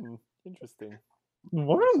 Interesting.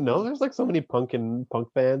 Well, I don't know. There's like so many punk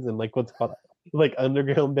bands and like what's called like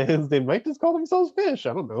underground bands. They might just call themselves Fish.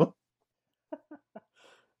 I don't know.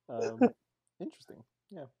 Interesting.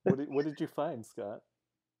 Yeah. What did you find, Scott?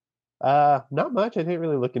 Not much. I didn't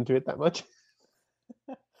really look into it that much.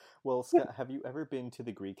 Well, Scott, have you ever been to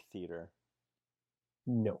the Greek Theater?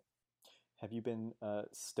 No. Have you been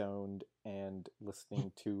stoned and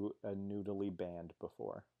listening to a noodly band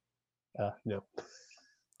before? No.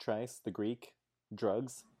 Trice, the Greek,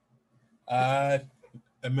 drugs?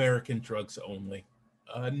 American drugs only.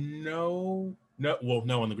 No, well,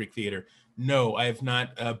 no, on the Greek Theater. No, I have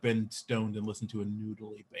not been stoned and listened to a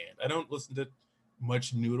noodly band. I don't listen to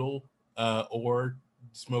much noodle or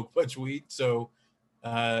smoke much weed, so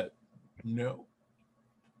no.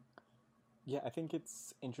 Yeah, I think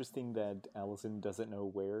it's interesting that Allison doesn't know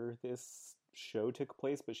where this show took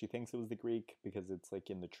place, but she thinks it was the Greek because it's like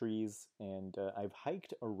in the trees, and I've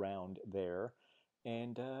hiked around there,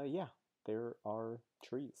 and yeah, there are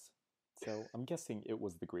trees. So I'm guessing it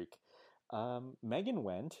was the Greek. Megan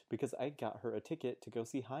went because I got her a ticket to go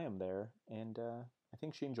see Chaim there, and I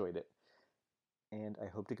think she enjoyed it. and I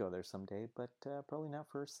hope to go there someday, but probably not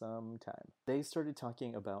for some time. They started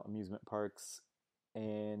talking about amusement parks,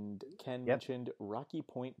 and Ken Yep. mentioned Rocky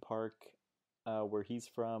Point Park, where he's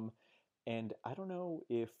from. And I don't know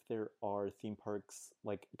if there are theme parks,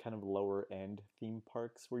 like kind of lower end theme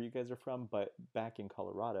parks where you guys are from, but back in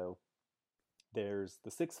Colorado, there's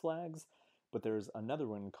the Six Flags, but there's another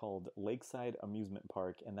one called Lakeside Amusement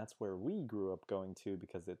Park, and that's where we grew up going to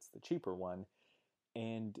because it's the cheaper one.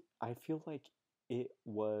 And I feel like it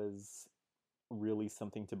was really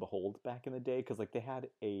something to behold back in the day because like they had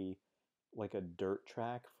a dirt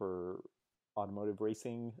track for automotive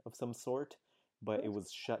racing of some sort, but it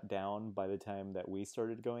was shut down by the time that we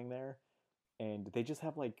started going there. And they just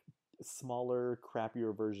have like smaller,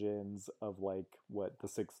 crappier versions of like what the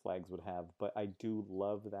Six Flags would have. But I do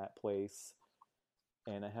love that place,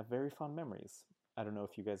 and I have very fond memories. I don't know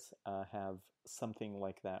if you guys have something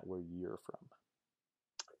like that where you're from.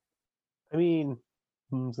 I mean,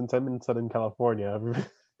 since I'm in Southern California,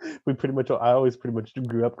 I always pretty much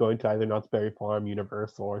grew up going to either Knott's Berry Farm,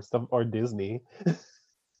 Universal, or stuff, or Disney.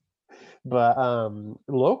 But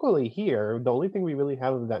locally here, the only thing we really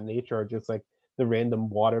have of that nature are just like the random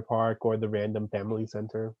water park or the random family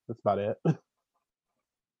center. That's about it.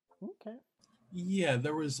 Okay. Yeah,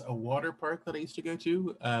 there was a water park that I used to go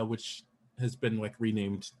to, which has been like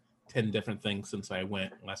renamed 10 different things since I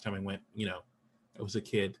went. Last time I went, I was a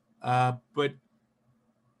kid. But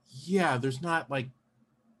yeah, there's not like,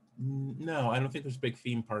 no, I don't think there's big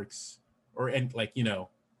theme parks and like,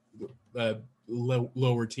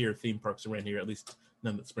 lower tier theme parks around here, at least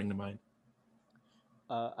none that spring to mind.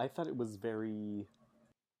 I thought it was very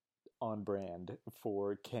on brand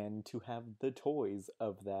for Ken to have the toys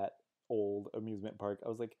of that old amusement park. I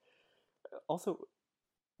was like, also,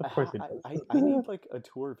 Of course it does. I need like a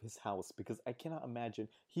tour of his house because I cannot imagine.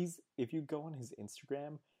 If you go on his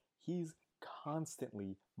Instagram, he's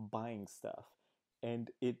constantly buying stuff. And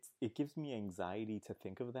it gives me anxiety to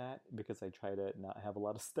think of that because I try to not have a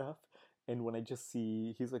lot of stuff. And when I just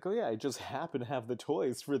see he's like, "Oh yeah, I just happen to have the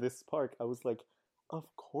toys for this park." I was like,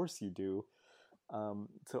 "Of course you do."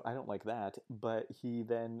 So I don't like that. But he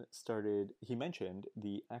mentioned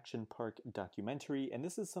the Action Park documentary, and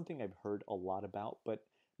this is something I've heard a lot about, but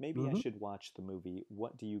maybe I should watch the movie.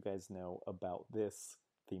 What do you guys know about this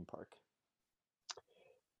theme park?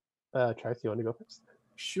 Trace, you want to go first?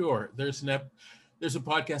 Sure. There's a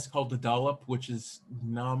podcast called The Dollop, which is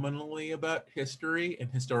nominally about history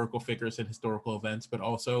and historical figures and historical events, but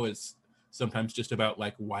also is sometimes just about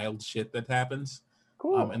like wild shit that happens.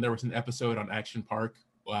 Cool. And there was an episode on Action Park,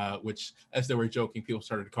 which, as they were joking, people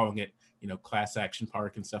started calling it, Class Action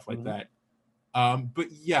Park and stuff like that.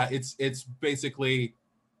 But yeah, it's basically,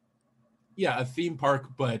 a theme park,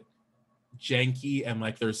 but janky, and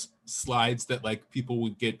like there's slides that like people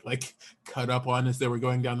would get like cut up on as they were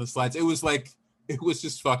going down the slides. It was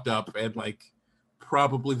just fucked up and like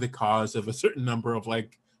probably the cause of a certain number of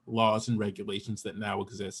like laws and regulations that now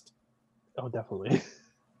exist. Oh, definitely.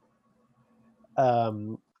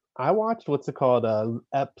 I watched what's it called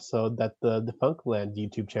episode that the Defunctland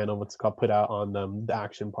YouTube channel put out on the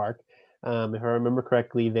Action Park. If I remember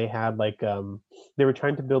correctly, they had like they were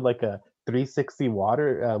trying to build like a 360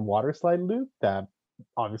 water slide loop that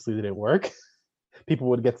obviously didn't work. People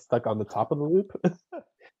would get stuck on the top of the loop.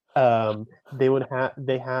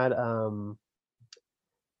 They had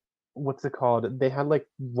what's it called? They had like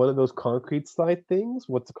one of those concrete slide things.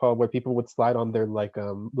 What's it called? Where people would slide on their like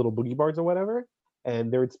little boogie boards or whatever.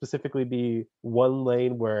 And there would specifically be one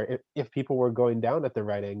lane where if people were going down at the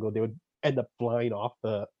right angle, they would end up flying off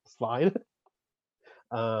the slide.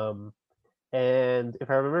 And if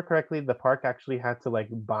I remember correctly, the park actually had to like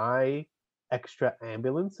buy extra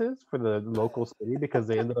ambulances for the local city because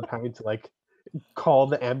they ended up having to like call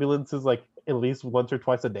the ambulances like at least once or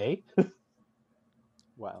twice a day.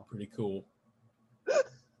 Wow. Pretty cool.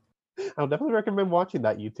 I'll definitely recommend watching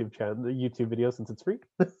that YouTube channel, the YouTube video, since it's free.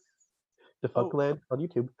 Defunctland on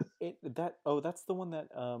YouTube. That's the one that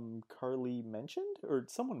Carly mentioned, or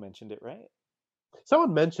someone mentioned it, right?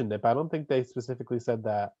 Someone mentioned it, but I don't think they specifically said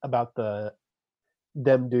that about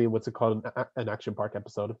them doing what's it called an Action Park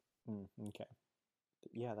episode. Okay.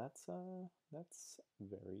 Yeah, that's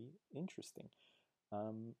very interesting.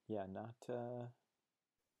 Yeah, not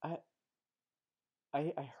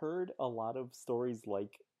I heard a lot of stories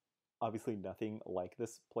like obviously nothing like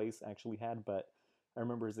this place actually had, but I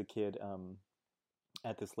remember as a kid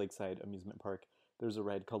at this lakeside amusement park, there's a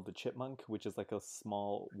ride called the Chipmunk, which is like a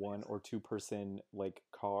small 1 or 2 person like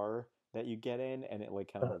car that you get in, and it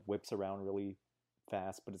like kind of whips around really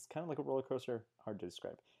fast, but it's kind of like a roller coaster, hard to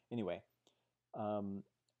describe. Anyway,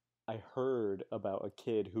 I heard about a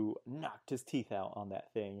kid who knocked his teeth out on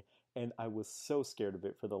that thing, and I was so scared of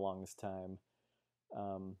it for the longest time.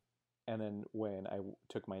 Um, and then when I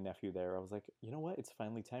took my nephew there, I was like, you know what? It's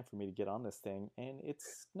finally time for me to get on this thing, and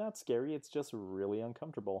it's not scary. It's just really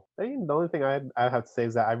uncomfortable. I mean, the only thing I have to say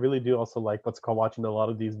is that I really do also like what's called watching a lot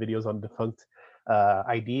of these videos on defunct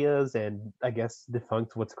ideas and I guess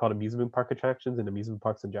defunct what's called amusement park attractions and amusement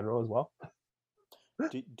parks in general as well.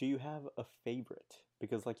 Do you have a favorite?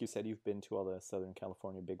 Because, like you said, you've been to all the Southern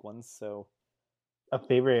California big ones. So, A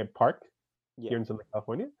favorite park yeah. here in Southern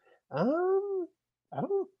California? I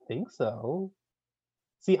don't think so.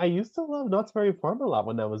 See, I used to love Knott's Berry Farm a lot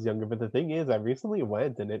when I was younger, but the thing is, I recently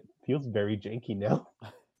went and it feels very janky now.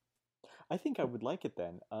 I think I would like it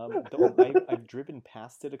then. I've driven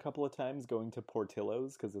past it a couple of times going to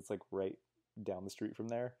Portillo's because it's like right down the street from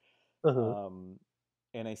there. Uh-huh.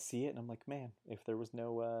 And I see it and I'm like, man, if there was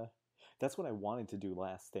no, that's what I wanted to do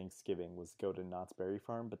last Thanksgiving was go to Knott's Berry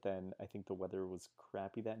Farm, but then I think the weather was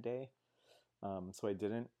crappy that day, so I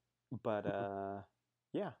didn't. But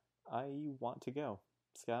yeah, I want to go.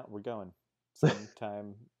 Scott, we're going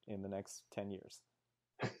sometime in the next 10 years.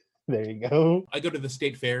 There you go. I go to the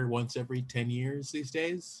state fair once every 10 years these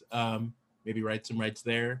days. Maybe ride some rides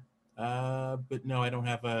there. But no, I don't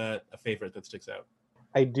have a favorite that sticks out.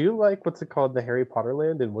 I do like what's it called, the Harry Potter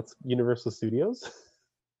Land and what's Universal Studios.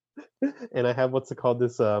 And I have what's it called,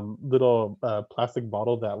 this little plastic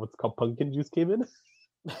bottle that what's called pumpkin juice came in.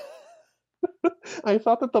 I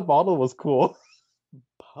thought that the bottle was cool.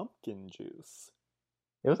 Pumpkin juice.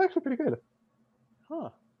 It was actually pretty good. Huh.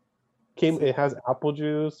 It has apple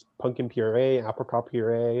juice, pumpkin puree, apricot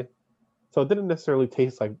puree. So it didn't necessarily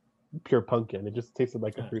taste like pure pumpkin. It just tasted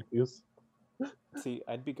like a fruit juice. See,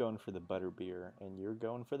 I'd be going for the butterbeer, and you're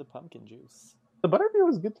going for the pumpkin juice. The butterbeer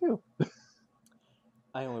was good too.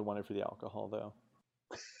 I only want it for the alcohol, though.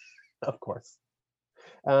 Of course.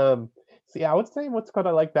 See, I would say what's called,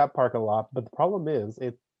 I like that park a lot, but the problem is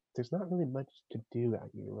there's not really much to do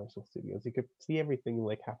at Universal Studios. You could see everything in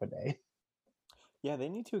like half a day. Yeah, they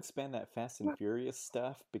need to expand that Fast and Furious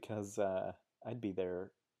stuff because I'd be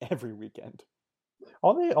there every weekend.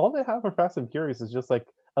 All they have for Fast and Furious is just like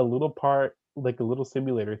a little part, like a little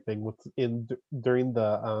simulator thing what's in during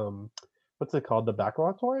the what's it called, the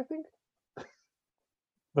backlot tour, I think.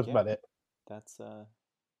 That's about it. That's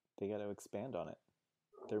they got to expand on it.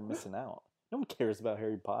 They're missing out. No one cares about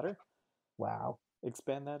Harry Potter. Wow.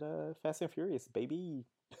 Expand that Fast and Furious, baby.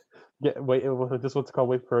 Yeah, wait, just what's it called?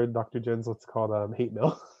 Wait for Dr. Jen's what's called hate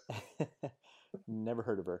mail. Never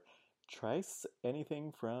heard of her. Trice,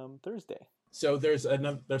 anything from Thursday? So there's a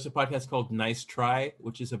podcast called Nice Try,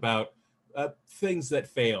 which is about things that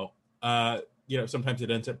fail. Sometimes it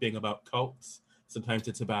ends up being about cults. Sometimes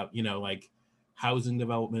it's about like housing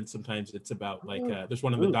development. Sometimes it's about like there's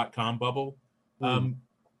one in the .com bubble.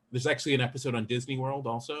 There's actually an episode on Disney World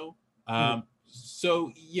also.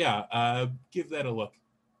 So yeah, give that a look.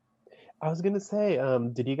 I was gonna say,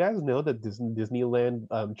 did you guys know that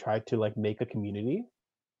Disneyland tried to like make a community?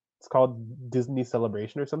 It's called Disney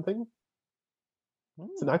Celebration or something.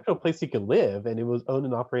 It's an actual place you could live, and it was owned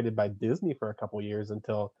and operated by Disney for a couple years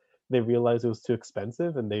until they realized it was too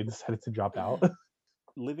expensive and they decided to drop out.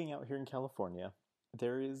 Living out here in California,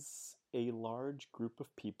 there is a large group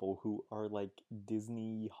of people who are like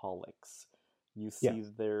Disney holics. You see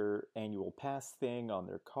their annual pass thing on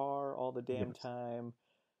their car all the damn time.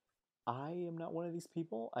 I am not one of these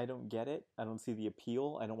people. I don't get it. I don't see the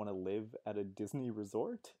appeal. I don't want to live at a Disney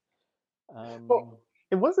resort. Well,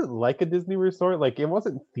 it wasn't like a Disney resort. Like, it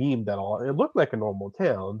wasn't themed at all. It looked like a normal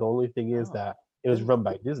town. The only thing is that it was run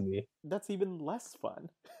by Disney. That's even less fun.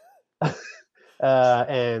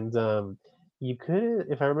 You couldn't,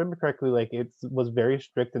 if I remember correctly, like it was very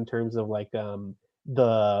strict in terms of like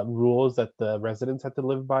the rules that the residents had to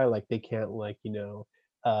live by. Like they can't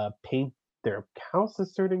paint their house a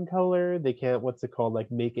certain color. They can't like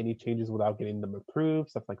make any changes without getting them approved,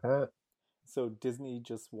 stuff like that. So Disney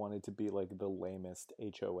just wanted to be like the lamest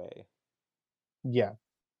HOA. Yeah,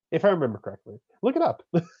 if I remember correctly. Look it up.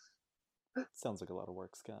 Sounds like a lot of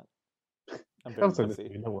work, Scott. I'm very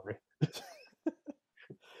busy. Don't worry.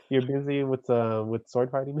 You're busy with sword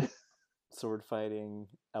fighting? Sword fighting,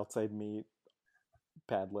 outside meat,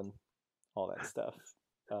 paddling, all that stuff.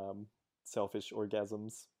 Selfish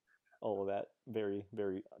orgasms, all of that. Very,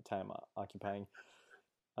 very time occupying.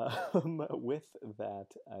 With that,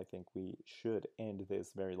 I think we should end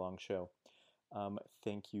this very long show.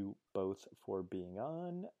 Thank you both for being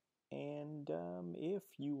on. And if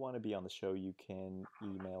you want to be on the show, you can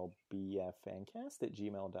email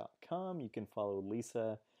bffancast@gmail.com. You can follow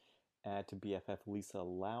Lisa at BFF Lisa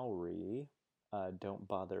Lowry don't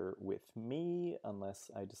bother with me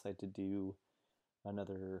unless I decide to do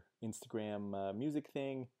another Instagram music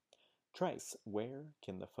thing. Trice, where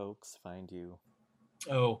can the folks find you?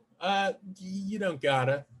 Oh, you don't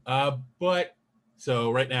gotta. But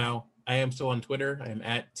so right now I am still on Twitter. I am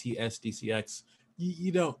at TSDCX.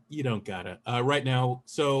 You don't gotta. Right now,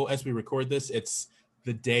 so as we record this, it's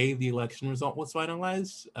the day the election result was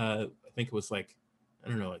finalized. I think it was like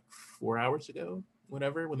 4 hours ago,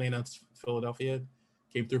 whatever, when they announced Philadelphia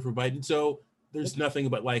came through for Biden. So there's nothing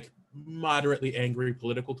but like moderately angry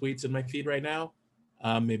political tweets in my feed right now.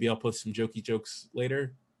 Maybe I'll post some jokey jokes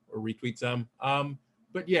later or retweet some.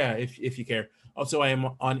 But yeah, if you care. Also, I am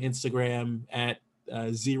on Instagram at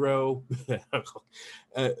 03_book,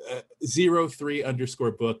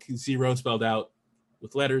 0 spelled out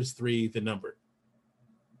with letters, 3 the number.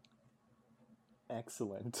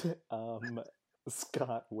 Excellent.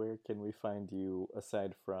 Scott, where can we find you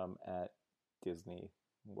aside from at Disney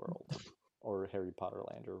World or Harry Potter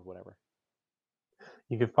Land or whatever?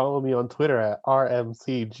 You can follow me on Twitter at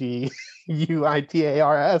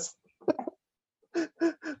RMCGUITARS.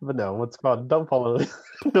 But no, what's called? Don't follow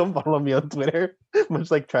me on Twitter. Much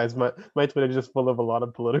like Trice, my Twitter is just full of a lot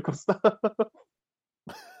of political stuff.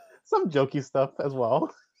 Some jokey stuff as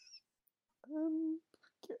well.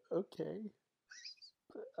 Okay.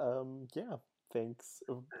 Yeah. Thanks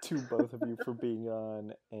to both of you for being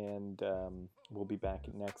on, and we'll be back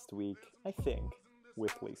next week, I think,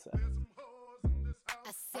 with Lisa.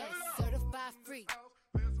 I said certified free,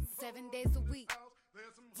 7 days a week.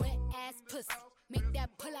 Wet ass pussy, make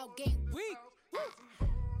that pull out game weak.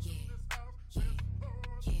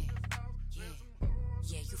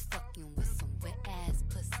 Yeah, you fucking with some wet ass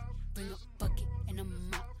pussy. Bring a bucket and a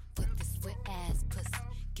mop for this wet ass pussy.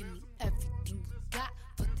 Give me everything you got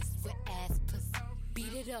for this wet ass pussy.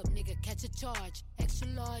 Beat it up, nigga, catch a charge. Extra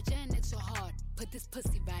large and extra hard. Put this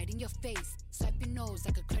pussy right in your face. Swipe your nose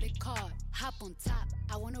like a credit card. Hop on top,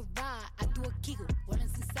 I wanna ride. I do a giggle, what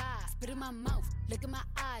is inside? Spit in my mouth, look in my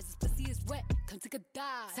eyes. This pussy is wet, come take a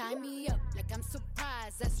dive. Tie me up like I'm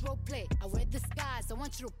surprised. That's role play, I wear disguise. I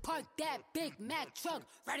want you to park that Big Mac truck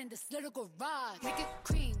right in this little garage. Make it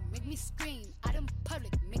cream, make me scream. Out in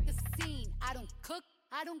public, make a scene. I don't cook,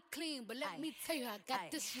 I don't clean, but let me tell you, I got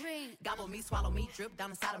this ring. Gobble me, swallow me, drip down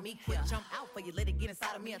inside of me. Quick jump out for you, let it get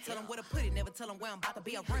inside of me. I tell them where to put it, never tell them where I'm about to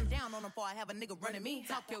be. I run down on them before I have a nigga running me.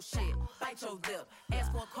 Talk your shit, bite your lip.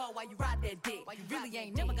 Ask for a call while you ride that dick. Why you really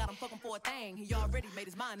ain't never got him fucking for a thing. He already made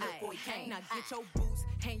his mind up before he came. Now get your boots,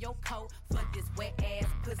 hang your coat for this wet ass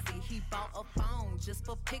pussy. He bought a phone just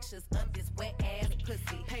for pictures of this wet ass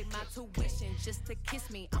pussy. Pay my tuition just to kiss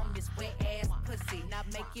me on this wet ass pussy. Now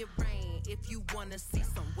make it rain if you wanna see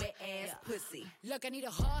some wet ass pussy. Look, I need a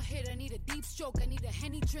hard hit, I need a deep stroke, I need a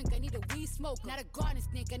Henny drink, I need a weed smoke. Not a garden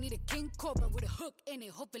snake, I need a king cobra with a hook in it,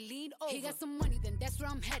 hope it lean over. He got some money, then that's where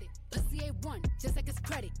I'm headed. Pussy A1, just like his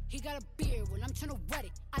credit. He got a beard, well I'm tryna wet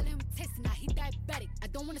it. I let him taste it, now he diabetic. I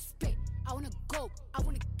don't wanna spit, I wanna go, I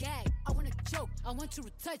wanna gag, I wanna choke. I want you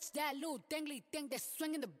to touch that little dangly thing that's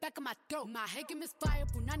swinging the back of my throat. My head can misfire,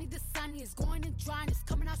 Punani the sunny is going and drying, it's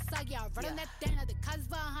coming outside, yeah. I run on that thing, now the cuz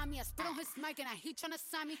behind me. I spit on his mic and I he tryna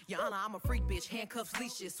sign me. Your Honor, I'm a freak bitch, handcuffs,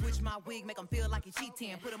 leashes. Switch my wig, make him feel like he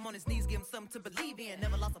cheating. Put him on his knees, give him something to believe in.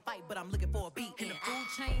 Never lost a fight, but I'm looking for a beat. In the food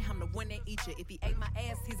chain, I'm the one that eat you. If he ate my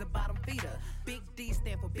ass, he's a bottom feeder. Big D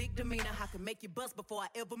stand for big demeanor. I can make you bust before I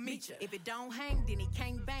ever meet you. If it don't hang, then he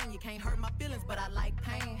can't bang. You can't hurt my feelings, but I like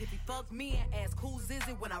pain. If he fuck me and ask who's is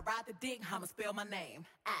it when I ride the dick, I'ma spell my name.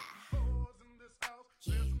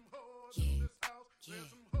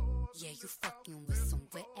 Yeah, you fucking with some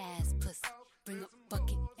wet ass pussy. Bring a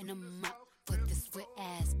bucket and a mop for this wet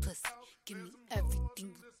ass pussy. Give me everything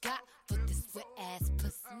you got for this wet ass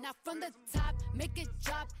pussy. Now from the top, make it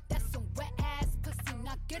drop. That's some wet ass pussy.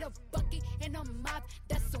 Now get a bucket and a mop.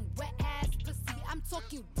 That's some wet ass pussy. I'm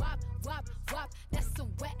talking wop, wop, wop. That's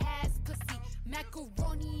some wet ass pussy.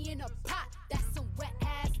 Macaroni in a pot.